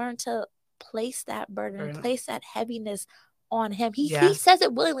to learn to place that burden, place that heaviness on him. He says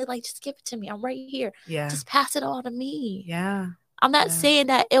it willingly, like, just give it to me. I'm right here. Just pass it all to me. I'm not saying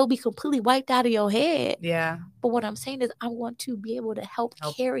that it'll be completely wiped out of your head. But what I'm saying is I want to be able to help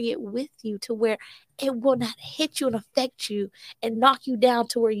carry it with you to where it will not hit you and affect you and knock you down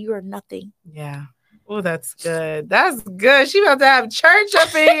to where you are nothing. Oh, that's good. That's good. She about to have church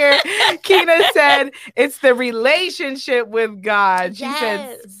up in here. Keena said it's the relationship with God. She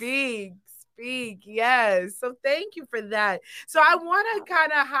said, speak. Yes. So thank you for that. So I want to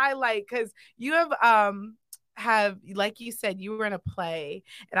kind of highlight, because you have, like you said, you were in a play,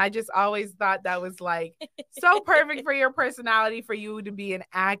 and I just always thought that was like so perfect for your personality, for you to be in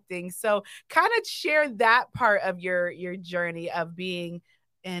acting. So kind of share that part of your journey of being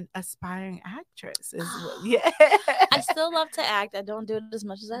an aspiring actress. I still love to act. I don't do it as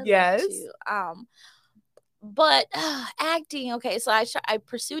much as I love to. But acting, okay, so I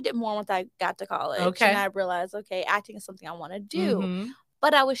pursued it more once I got to college, and I realized, okay, acting is something I want to do.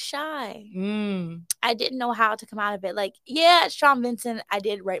 But I was shy. I didn't know how to come out of it. Like, at Sean Vincent, I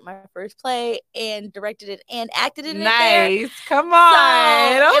did write my first play and directed it and acted in it there. Come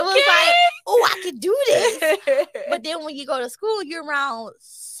on. So it was like, oh, I could do this. But then when you go to school, you're around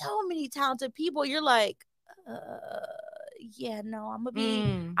so many talented people. You're like, I'll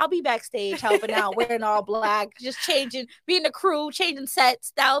be backstage helping out, wearing all black, just changing, being the crew, changing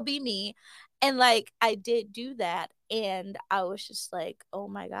sets. That'll be me. And like, I did do that. And I was just like, oh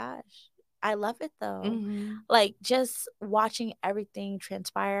my gosh, I love it though. Like just watching everything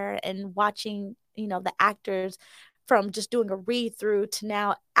transpire and watching, the actors from just doing a read through to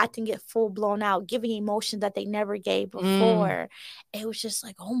now acting it full blown out, giving emotions that they never gave before. It was just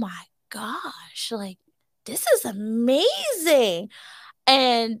like, oh my gosh, like this is amazing.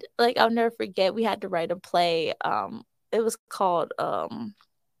 And like, I'll never forget, we had to write a play. It was called,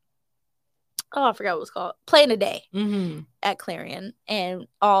 I forgot what it was called. Play in a Day at Clarion. And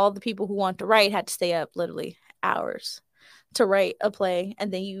all the people who want to write had to stay up literally hours to write a play.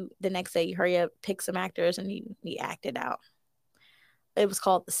 And then the next day you hurry up, pick some actors, and you act it out. It was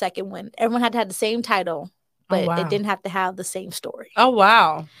called The Second Wind. Everyone had to have the same title, but it didn't have to have the same story. Oh,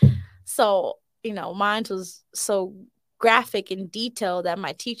 wow. So, mine was so graphic and detailed that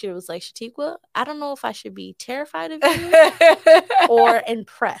my teacher was like, Chatiqua, I don't know if I should be terrified of you or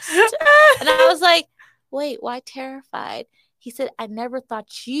impressed. And I was like, wait, why terrified? He said, I never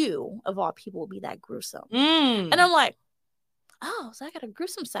thought you, of all people, would be that gruesome. And I'm like, oh, so I got a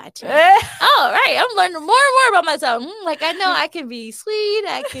gruesome side to me. Oh, right. I'm learning more and more about myself. Like, I know I can be sweet,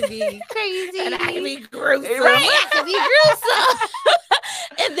 I can be crazy, and I can be gruesome. Right, I can be gruesome.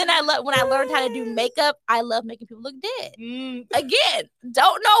 And then when I learned how to do makeup, I love making people look dead. Again,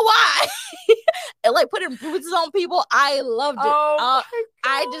 don't know why. And like putting bruises on people, I loved it. Oh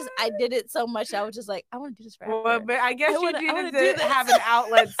I did it so much. I was just like, I want to do this forever. Well, but I guess you needed to have an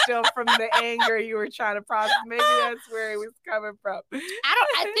outlet still from the anger you were trying to process. Maybe that's where it was coming from.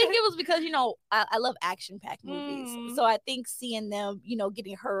 I think it was because, I love action-packed movies. So I think seeing them,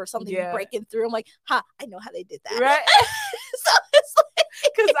 getting hurt or something breaking through, I'm like, I know how they did that. Right. So it's like,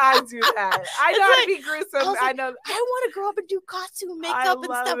 because I do that. I know how to be gruesome. I know. I want to grow up and do costume makeup and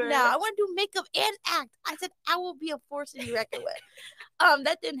stuff now. I want to do makeup and act. I said I will be a force to be reckoned with.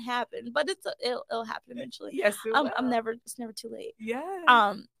 That didn't happen, but it'll happen eventually. Yes, it will. It's never too late.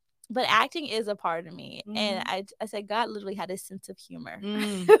 Yeah. But acting is a part of me. And I said God literally had a sense of humor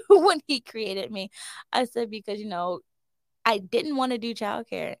when he created me. I said, because, I didn't want to do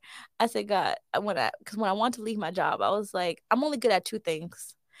childcare. I said, God, because when I wanted to leave my job, I was like, I'm only good at two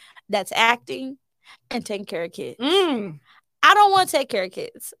things. That's acting and taking care of kids. I don't want to take care of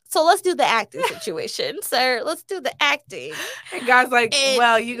kids. So let's do the acting situation, sir. Let's do the acting. And God's like, And,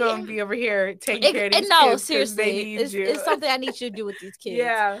 well, you're going to be over here taking care of these no, kids because they seriously, need you. it's something I need you to do with these kids.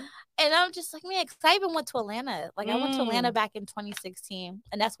 Yeah. And I'm just like, man, because I even went to Atlanta. Like, I went to Atlanta back in 2016.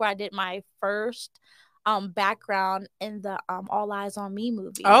 And that's where I did my first background in the All Eyes on Me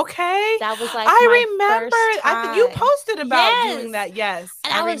movie. Okay. That was like I remember. You posted about doing that. Yes.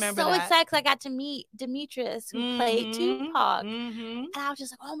 And I was so excited because I got to meet Demetrius, who played Tupac. And I was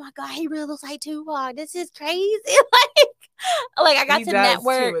just like, oh my God, he really looks like Tupac. This is crazy. like I got to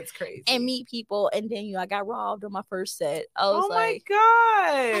network and meet people. And then, I got robbed on my first set. I was like, my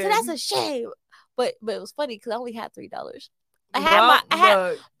God. I said, that's a shame. But it was funny because I only had $3. But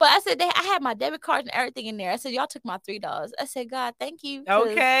I said I had my debit card and everything in there. I said, y'all took my $3. I said, God, thank you.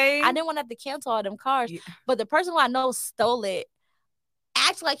 Okay. I didn't want to have to cancel all them cards. Yeah. But the person who I know stole it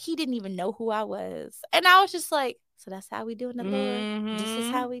acted like he didn't even know who I was. And I was just like, so that's how we do it in the Lord. This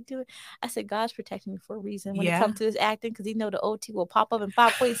is how we do it. I said, God's protecting me for a reason when it comes to this acting, because he know the OT will pop up in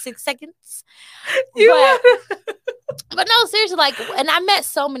 5.6 seconds. But no, seriously, like, and I met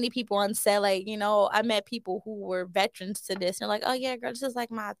so many people on set. Like, I met people who were veterans to this. And they're like, oh yeah, girl, this is like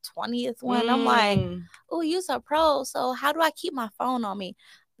my 20th one. I'm like, oh, you're so pro. So how do I keep my phone on me?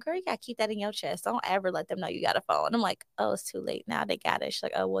 Girl, you gotta keep that in your chest. Don't ever let them know you got a phone. And I'm like, oh, it's too late now. They got it. She's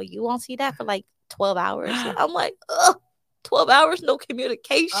like, oh, well, you won't see that for like 12 hours. I'm like, ugh, 12 hours, no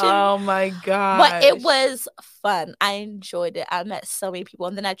communication. Oh my God. But it was fun. I enjoyed it. I met so many people.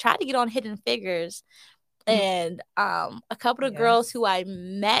 And then I tried to get on Hidden Figures. And a couple of girls who I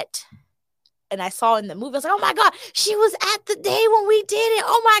met and I saw in the movie, I was like, oh my God, she was at the day when we did it.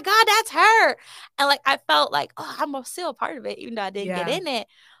 Oh my God, that's her. And like, I felt like, oh, I'm still a part of it, even though I didn't get in it.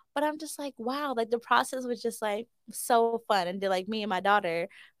 But I'm just like, wow, like the process was just like so fun. And then like me and my daughter,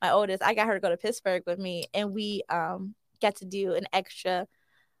 my oldest, I got her to go to Pittsburgh with me, and we got to do an extra.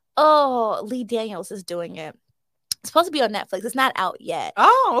 Oh, Lee Daniels is doing it. It's supposed to be on Netflix. It's not out yet.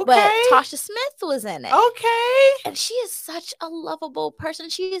 Oh, okay. But Tasha Smith was in it. Okay. And she is such a lovable person.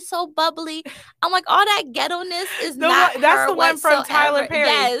 She is so bubbly. I'm like, all that ghetto-ness is not that's her the one whatsoever. from Tyler Perry.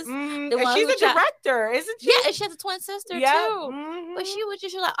 Yes. And she's a director, isn't she? Yeah, and she has a twin sister, too. But she was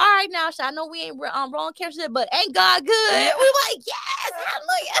just like, all right, now, I know we ain't rolling camera, but ain't God good? Yeah. We were like, yes,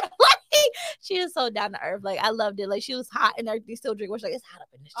 hallelujah. She is so down to earth. Like, I loved it. Like, she was hot and everything, still drink. She's like, it's hot up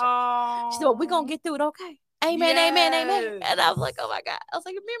in this church. She said, well, we're going to get through it, okay? Amen, amen, amen. And I was like, oh my God. I was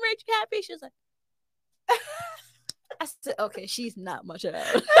like, remember, ain't you happy? She was like, I said, okay, she's not much of I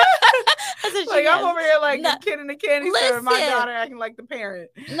said, like, I'm over here like a kid in the candy store, and my daughter acting like the parent.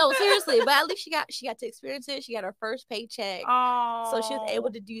 No, seriously, but at least she got to experience it. She got her first paycheck. Oh. So she was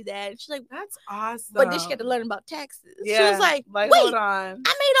able to do that. And she's like, that's awesome. But then she got to learn about taxes. Yeah, she was like, wait, hold on. I made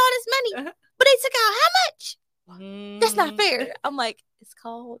all this money, but they took out how much? That's not fair. I'm like, it's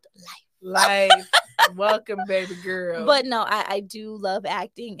called life. Welcome, baby girl. But no, I do love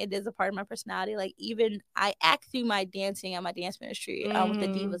acting. It is a part of my personality. Like, even I act through my dancing at my dance ministry with the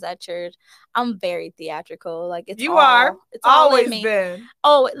divas at church. I'm very theatrical. Like, it's always been.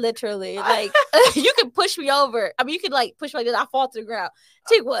 Oh, literally. Like, you can push me over. I mean, you could like push me like this. I fall to the ground.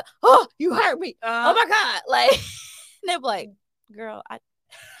 Chatiqua, oh, you hurt me. Oh my God. Like, and they're like, girl,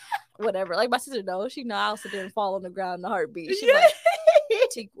 whatever. Like, my sister knows. She knows I'll sit there and fall on the ground in a heartbeat. She's like,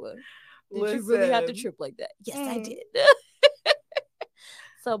 Chatiqua, did you really have to trip like that? Yes, I did.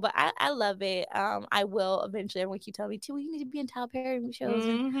 So, but I love it. I will eventually. Everyone keep telling me, too, you need to be in Tyler Perry shows.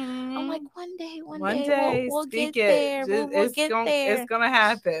 I'm like, one day, we'll get there. We'll get there. It's gonna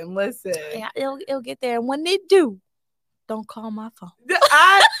happen. Listen, yeah, it'll get there. And when they do, don't call my phone. You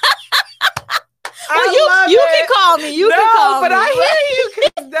can call me. You can call me. But I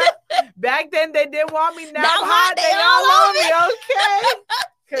hear you. Back then they didn't want me. Now hot, they all on me. Okay.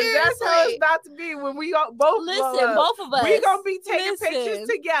 Because that's how it's about to be when we both of us. We're going to be taking pictures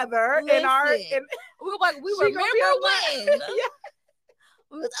together in our... We're like, we remember when?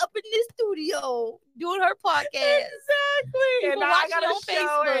 We was up in this studio doing her podcast. Exactly. People and I got on to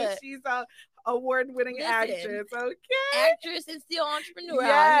show Facebook. her she's a award-winning actress. Okay. Actress and still entrepreneur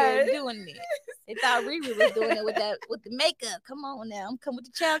out here doing this. They thought Riri was doing it with the makeup. Come on now. I'm coming with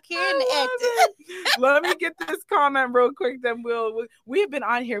the child care and the acting. Let me get this comment real quick. Then we have been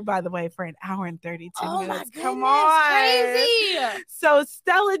on here, by the way, for an hour and 32 minutes. My goodness, come on. Crazy. So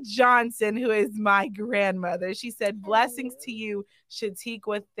Stella Johnson, who is my grandmother, she said, blessings to you,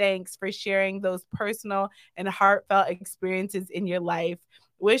 Chatiqua. Thanks for sharing those personal and heartfelt experiences in your life.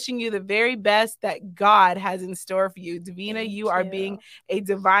 Wishing you the very best that God has in store for you. Davina, you are being a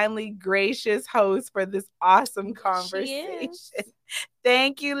divinely gracious host for this awesome conversation.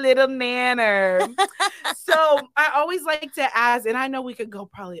 Thank you, little nanner. So I always like to ask, and I know we could go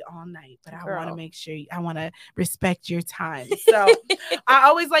probably all night, but I want to make sure I want to respect your time. So I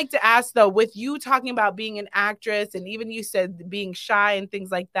always like to ask, though, with you talking about being an actress, and even you said being shy and things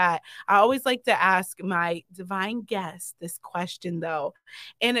like that, I always like to ask my divine guest this question, though.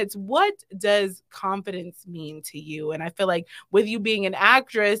 And it's, what does confidence mean to you? And I feel like with you being an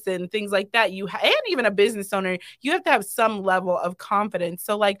actress and things like that, and even a business owner, you have to have some level of confidence.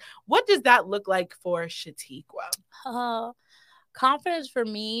 So, like, what does that look like for Chatiqua? Confidence for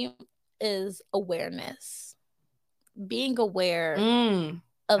me is awareness. Being aware of me.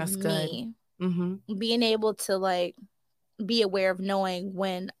 Mm-hmm. Being able to, like, be aware of knowing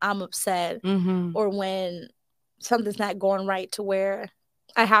when I'm upset or when something's not going right, to where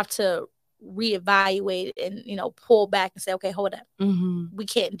I have to reevaluate and, pull back and say, okay, hold up. We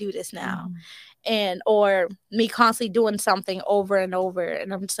can't do this now. And or me constantly doing something over and over,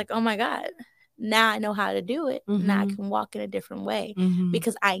 and I'm just like, oh my God, now I know how to do it. Now I can walk in a different way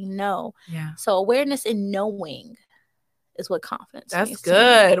because I know. So awareness and knowing is what confidence means. That's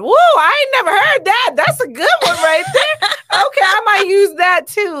good. Woo, I ain't never heard that. That's a good one right there. Okay, I might use that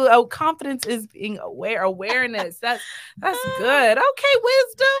too. Oh, confidence is being awareness. That's good. Okay,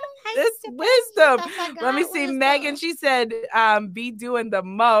 wisdom. This wisdom. Let me see. Wisdom. Megan, she said, be doing the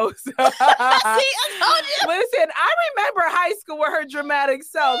most. See, I told you. Listen, I remember high school with her dramatic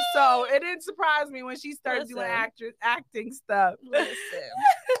self, so it didn't surprise me when she started doing acting stuff. Listen.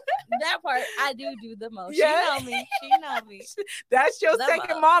 That part I do the most. Yeah. She know me. That's your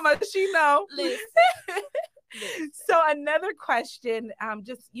second mama. She know. Listen. So another question,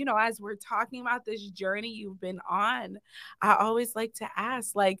 just, as we're talking about this journey you've been on, I always like to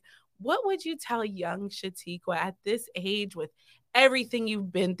ask, like, what would you tell young Chatiqua at this age, with everything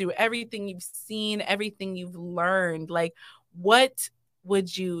you've been through, everything you've seen, everything you've learned? Like, what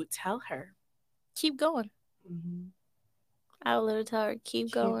would you tell her? Keep going. I would literally tell her,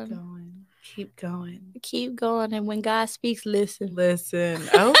 keep going. Keep going. Keep going. And when God speaks, listen. Listen.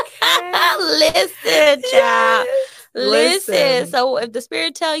 Okay. Listen, child. Listen. So if the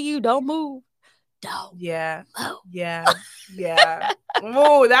Spirit tell you, don't move, don't. Yeah.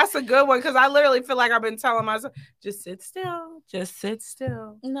 Oh, that's a good one, because I literally feel like I've been telling myself, just sit still. Just sit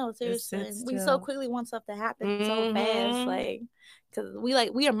still. No, seriously. We so quickly want stuff to happen so fast. Like, because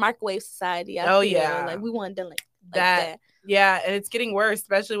we are microwave society. I feel. Yeah. Like, we want to like that. Yeah, and it's getting worse,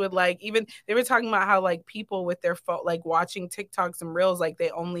 especially with, like, even they were talking about how, like, people with their phone, like, watching TikToks and Reels, like, they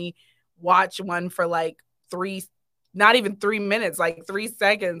only watch one for like not even 3 minutes, like 3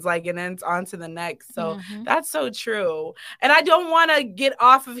 seconds, like, and then it's on to the next. So that's so true. And I don't want to get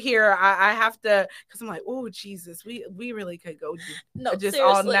off of here. I have to, because I'm like, oh, Jesus, we really could go just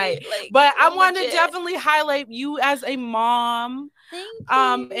all night. Like, but I want to definitely highlight you as a mom. Thank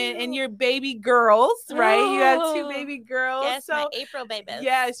you. And your baby girls, right? You have 2 baby girls. Yes, so my April babies.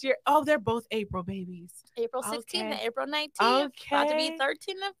 Yes, they're both April babies. April 16th and April 19th. Okay. About to be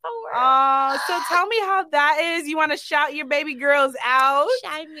 13 and 4. Oh, so tell me how that is. You want to shout your baby girls out?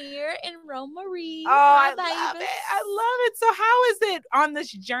 Shymir and Romary. Oh, I love it. I love it. So how is it on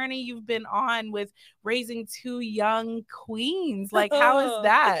this journey you've been on with raising 2 young queens? Like, how is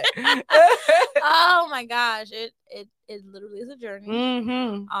that? Oh my gosh. It literally is a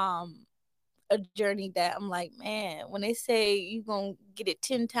journey. A journey that I'm like, man, when they say you're going to get it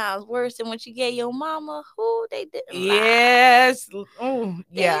 10 times worse than what you gave your mama, they didn't lie. Yes. Oh,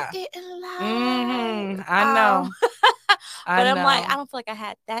 yeah. They didn't lie. I know. But I'm like, I don't feel like I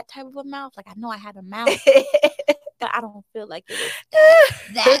had that type of a mouth. Like, I know I had a mouth, but I don't feel like it was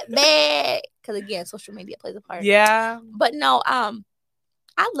that bad. Because, again, social media plays a part. Yeah. But no, I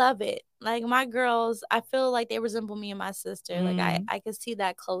love it. Like, my girls, I feel like they resemble me and my sister. Like, I can see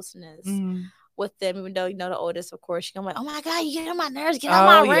that closeness with them, even though, the oldest, of course, I'm like, oh my God, you get on my nerves, get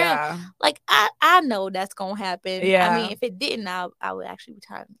on my rim. Like, I know that's going to happen. Yeah. I mean, if it didn't, I would actually be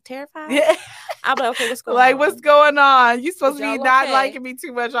terrified. Yeah. I'll be like, okay, what's going on? Like, what's going on? You supposed to be not liking me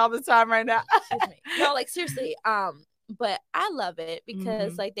too much all the time right now. Excuse me. No, like, seriously. But I love it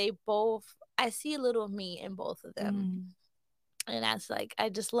because, like, they both, I see a little of me in both of them. And that's like, I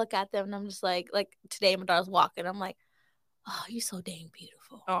just look at them and I'm just like today my daughter's walking. I'm like, oh, you're so dang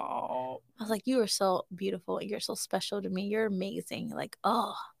beautiful. Oh, I was like, you are so beautiful and you're so special to me. You're amazing. Like,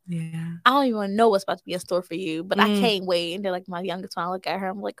 oh, yeah. I don't even know what's about to be in store for you, but I can't wait. And they're like, my youngest one, I look at her,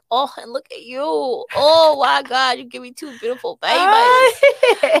 I'm like, oh, and look at you. Oh my God, you give me 2 beautiful babies.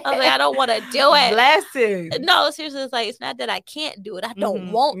 I was like, I don't want to do it. Blessings. No, seriously, it's like, it's not that I can't do it. I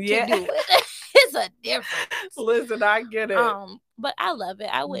don't want to do it. It's a difference. Listen, I get it. But I love it.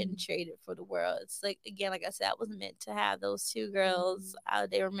 I wouldn't trade it for the world. It's like, again, like I said, I was meant to have those two girls.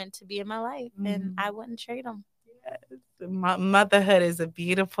 They were meant to be in my life, and I wouldn't trade them. Yes. Motherhood is a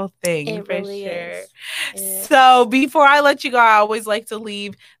beautiful thing It for really sure. is. It So before I let you go, I always like to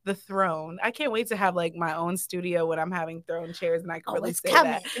leave the throne. I can't wait to have like my own studio when I'm having throne chairs, and I can Oh, really it's say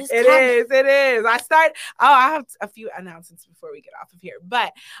coming. that It's it coming. is. It is. I have a few announcements before we get off of here,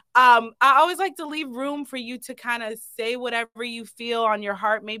 but I always like to leave room for you to kind of say whatever you feel on your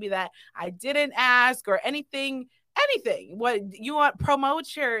heart, maybe that I didn't ask or anything what you want,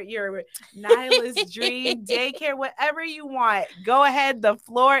 promote your Nyla's dream daycare, whatever you want, go ahead, the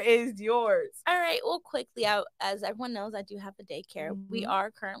floor is yours. All right. Well, quickly, as everyone knows, I do have a daycare. We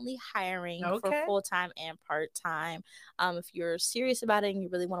are currently hiring for Okay. full-time and part-time. If you're serious about it and you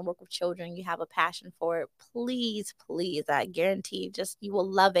really want to work with children, you have a passion for it, please, please, I guarantee just you will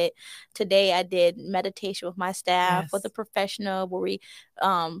love it. Today, I did meditation with my staff with a professional where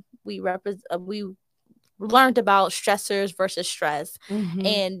we learned about stressors versus stress.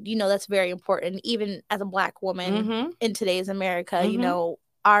 And that's very important, even as a Black woman in today's America.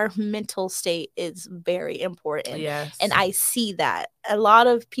 Our mental state is very important. Yes. And I see that a lot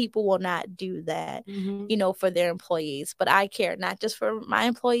of people will not do that, for their employees. But I care not just for my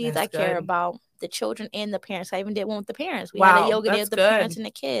employees. That's I care good. about the children and the parents. I even did one with the parents. We Wow, had a yoga day that's with the parents good. and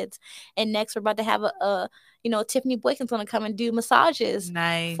the kids. And next, we're about to have Tiffany Boykin's going to come and do massages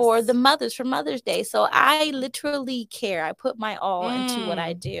for the mothers for Mother's Day. So I literally care. I put my all into what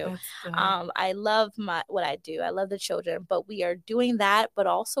I do. That's good. I love what I do. I love the children, but we are doing that. But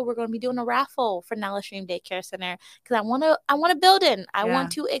also, we're going to be doing a raffle for Nyla's Dream Daycare Center because I want to build in. I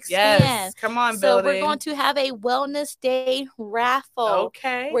want to expand. Yes, come on, So building. we're going to have a Wellness Day raffle.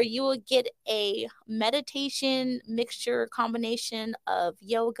 Okay. Where you will get a meditation mixture combination of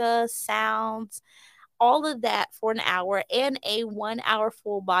yoga, sounds, all of that for an hour, and a 1 hour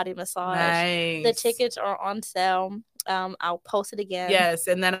full body massage. Nice. The tickets are on sale. I'll post it again. Yes,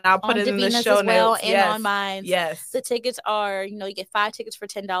 and then I'll put on it in the Davina's show as well, notes. and Yes. on mine. Yes. The tickets are, you get 5 tickets for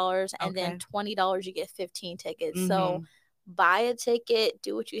 $10, and then $20 you get 15 tickets. So buy a ticket,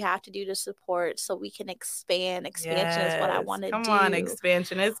 do what you have to do to support so we can expand. Expansion is what I want to do. Come on,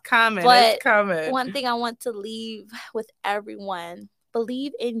 expansion is coming. But it's coming. One thing I want to leave with everyone: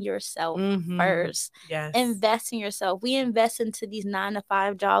 believe in yourself first. Yes. Invest in yourself. We invest into these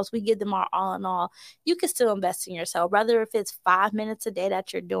 9-to-5 jobs. We give them our all in all. You can still invest in yourself, whether if it's 5 minutes a day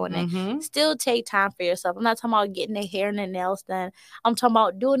that you're doing it. Still take time for yourself. I'm not talking about getting their hair and their nails done. I'm talking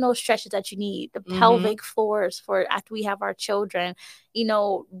about doing those stretches that you need, the pelvic floors for after we have our children,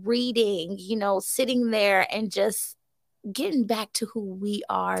 reading, sitting there and just getting back to who we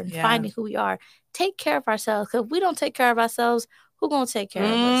are and finding who we are. Take care of ourselves, because if we don't take care of ourselves, who gonna take care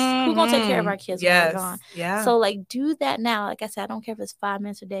of us? Who gonna take care of our kids when we're gone? Yeah. So do that now. Like I said, I don't care if it's 5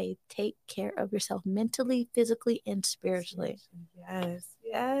 minutes a day. Take care of yourself mentally, physically, and spiritually. Yes.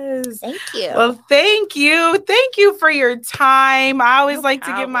 Thank you. Well, thank you. Thank you for your time. I always like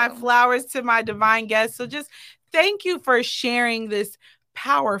to give my flowers to my divine guests. So just thank you for sharing this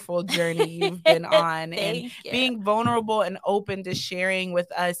powerful journey you've been on and being vulnerable and open to sharing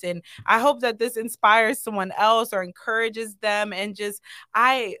with us. And I hope that this inspires someone else or encourages them. And just,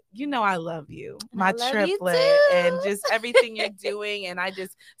 I love you, my triplet, and just everything you're doing. And I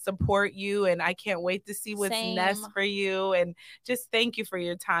just support you, and I can't wait to see what's next for you. And just thank you for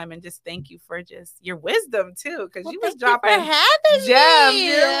your time, and just thank you for just your wisdom too, because you was dropping gems.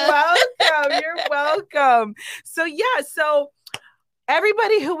 You're welcome. You're welcome. So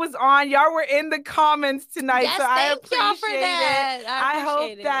everybody who was on, y'all were in the comments tonight, so I appreciate it. I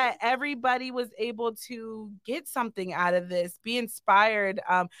hope that everybody was able to get something out of this, be inspired,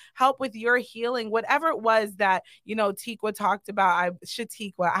 help with your healing, whatever it was that Chatiqua talked about.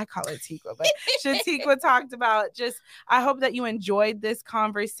 Chatiqua, I call it Tiqua, but Chatiqua talked about. Just, I hope that you enjoyed this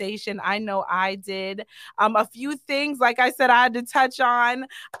conversation. I know I did. A few things, like I said, I had to touch on.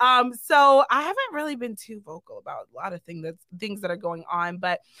 So I haven't really been too vocal about a lot of things that are going on,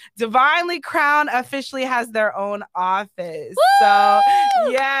 but Divinely Crowned officially has their own office. Woo! So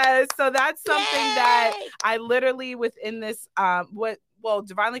that's something that I literally within this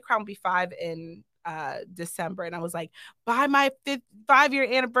Divinely Crowned will be 5 in December, and I was like, by my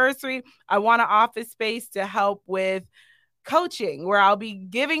 5-year anniversary, I want an office space to help with coaching, where I'll be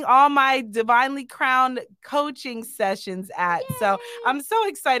giving all my Divinely Crowned coaching sessions at. Yay! So I'm so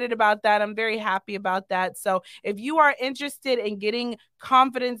excited about that. I'm very happy about that. So if you are interested in getting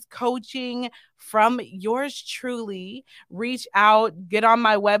confidence coaching from yours truly. Reach out, get on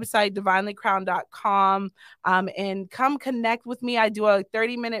my website, divinelycrowned.com, and come connect with me. I do a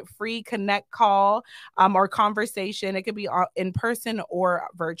 30-minute free connect call or conversation. It could be in person or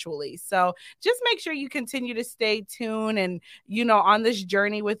virtually. So just make sure you continue to stay tuned and, on this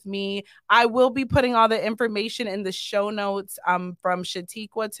journey with me. I will be putting all the information in the show notes from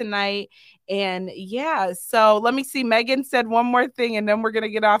Chatiqua tonight. And yeah, so let me see. Megan said one more thing and then we're going to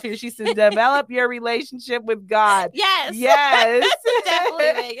get off here. She said, develop your relationship with God. Yes. Yes. Definitely,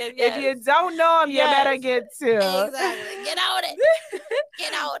 Megan. Yes. If you don't know him, you better get to. Exactly. Get on it.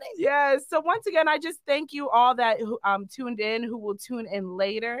 Get on it. Yes. So once again, I just thank you all that tuned in, who will tune in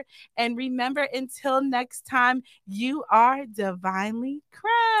later. And remember, until next time, you are divinely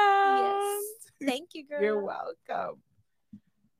crowned. Yes. Thank you, girl. You're welcome.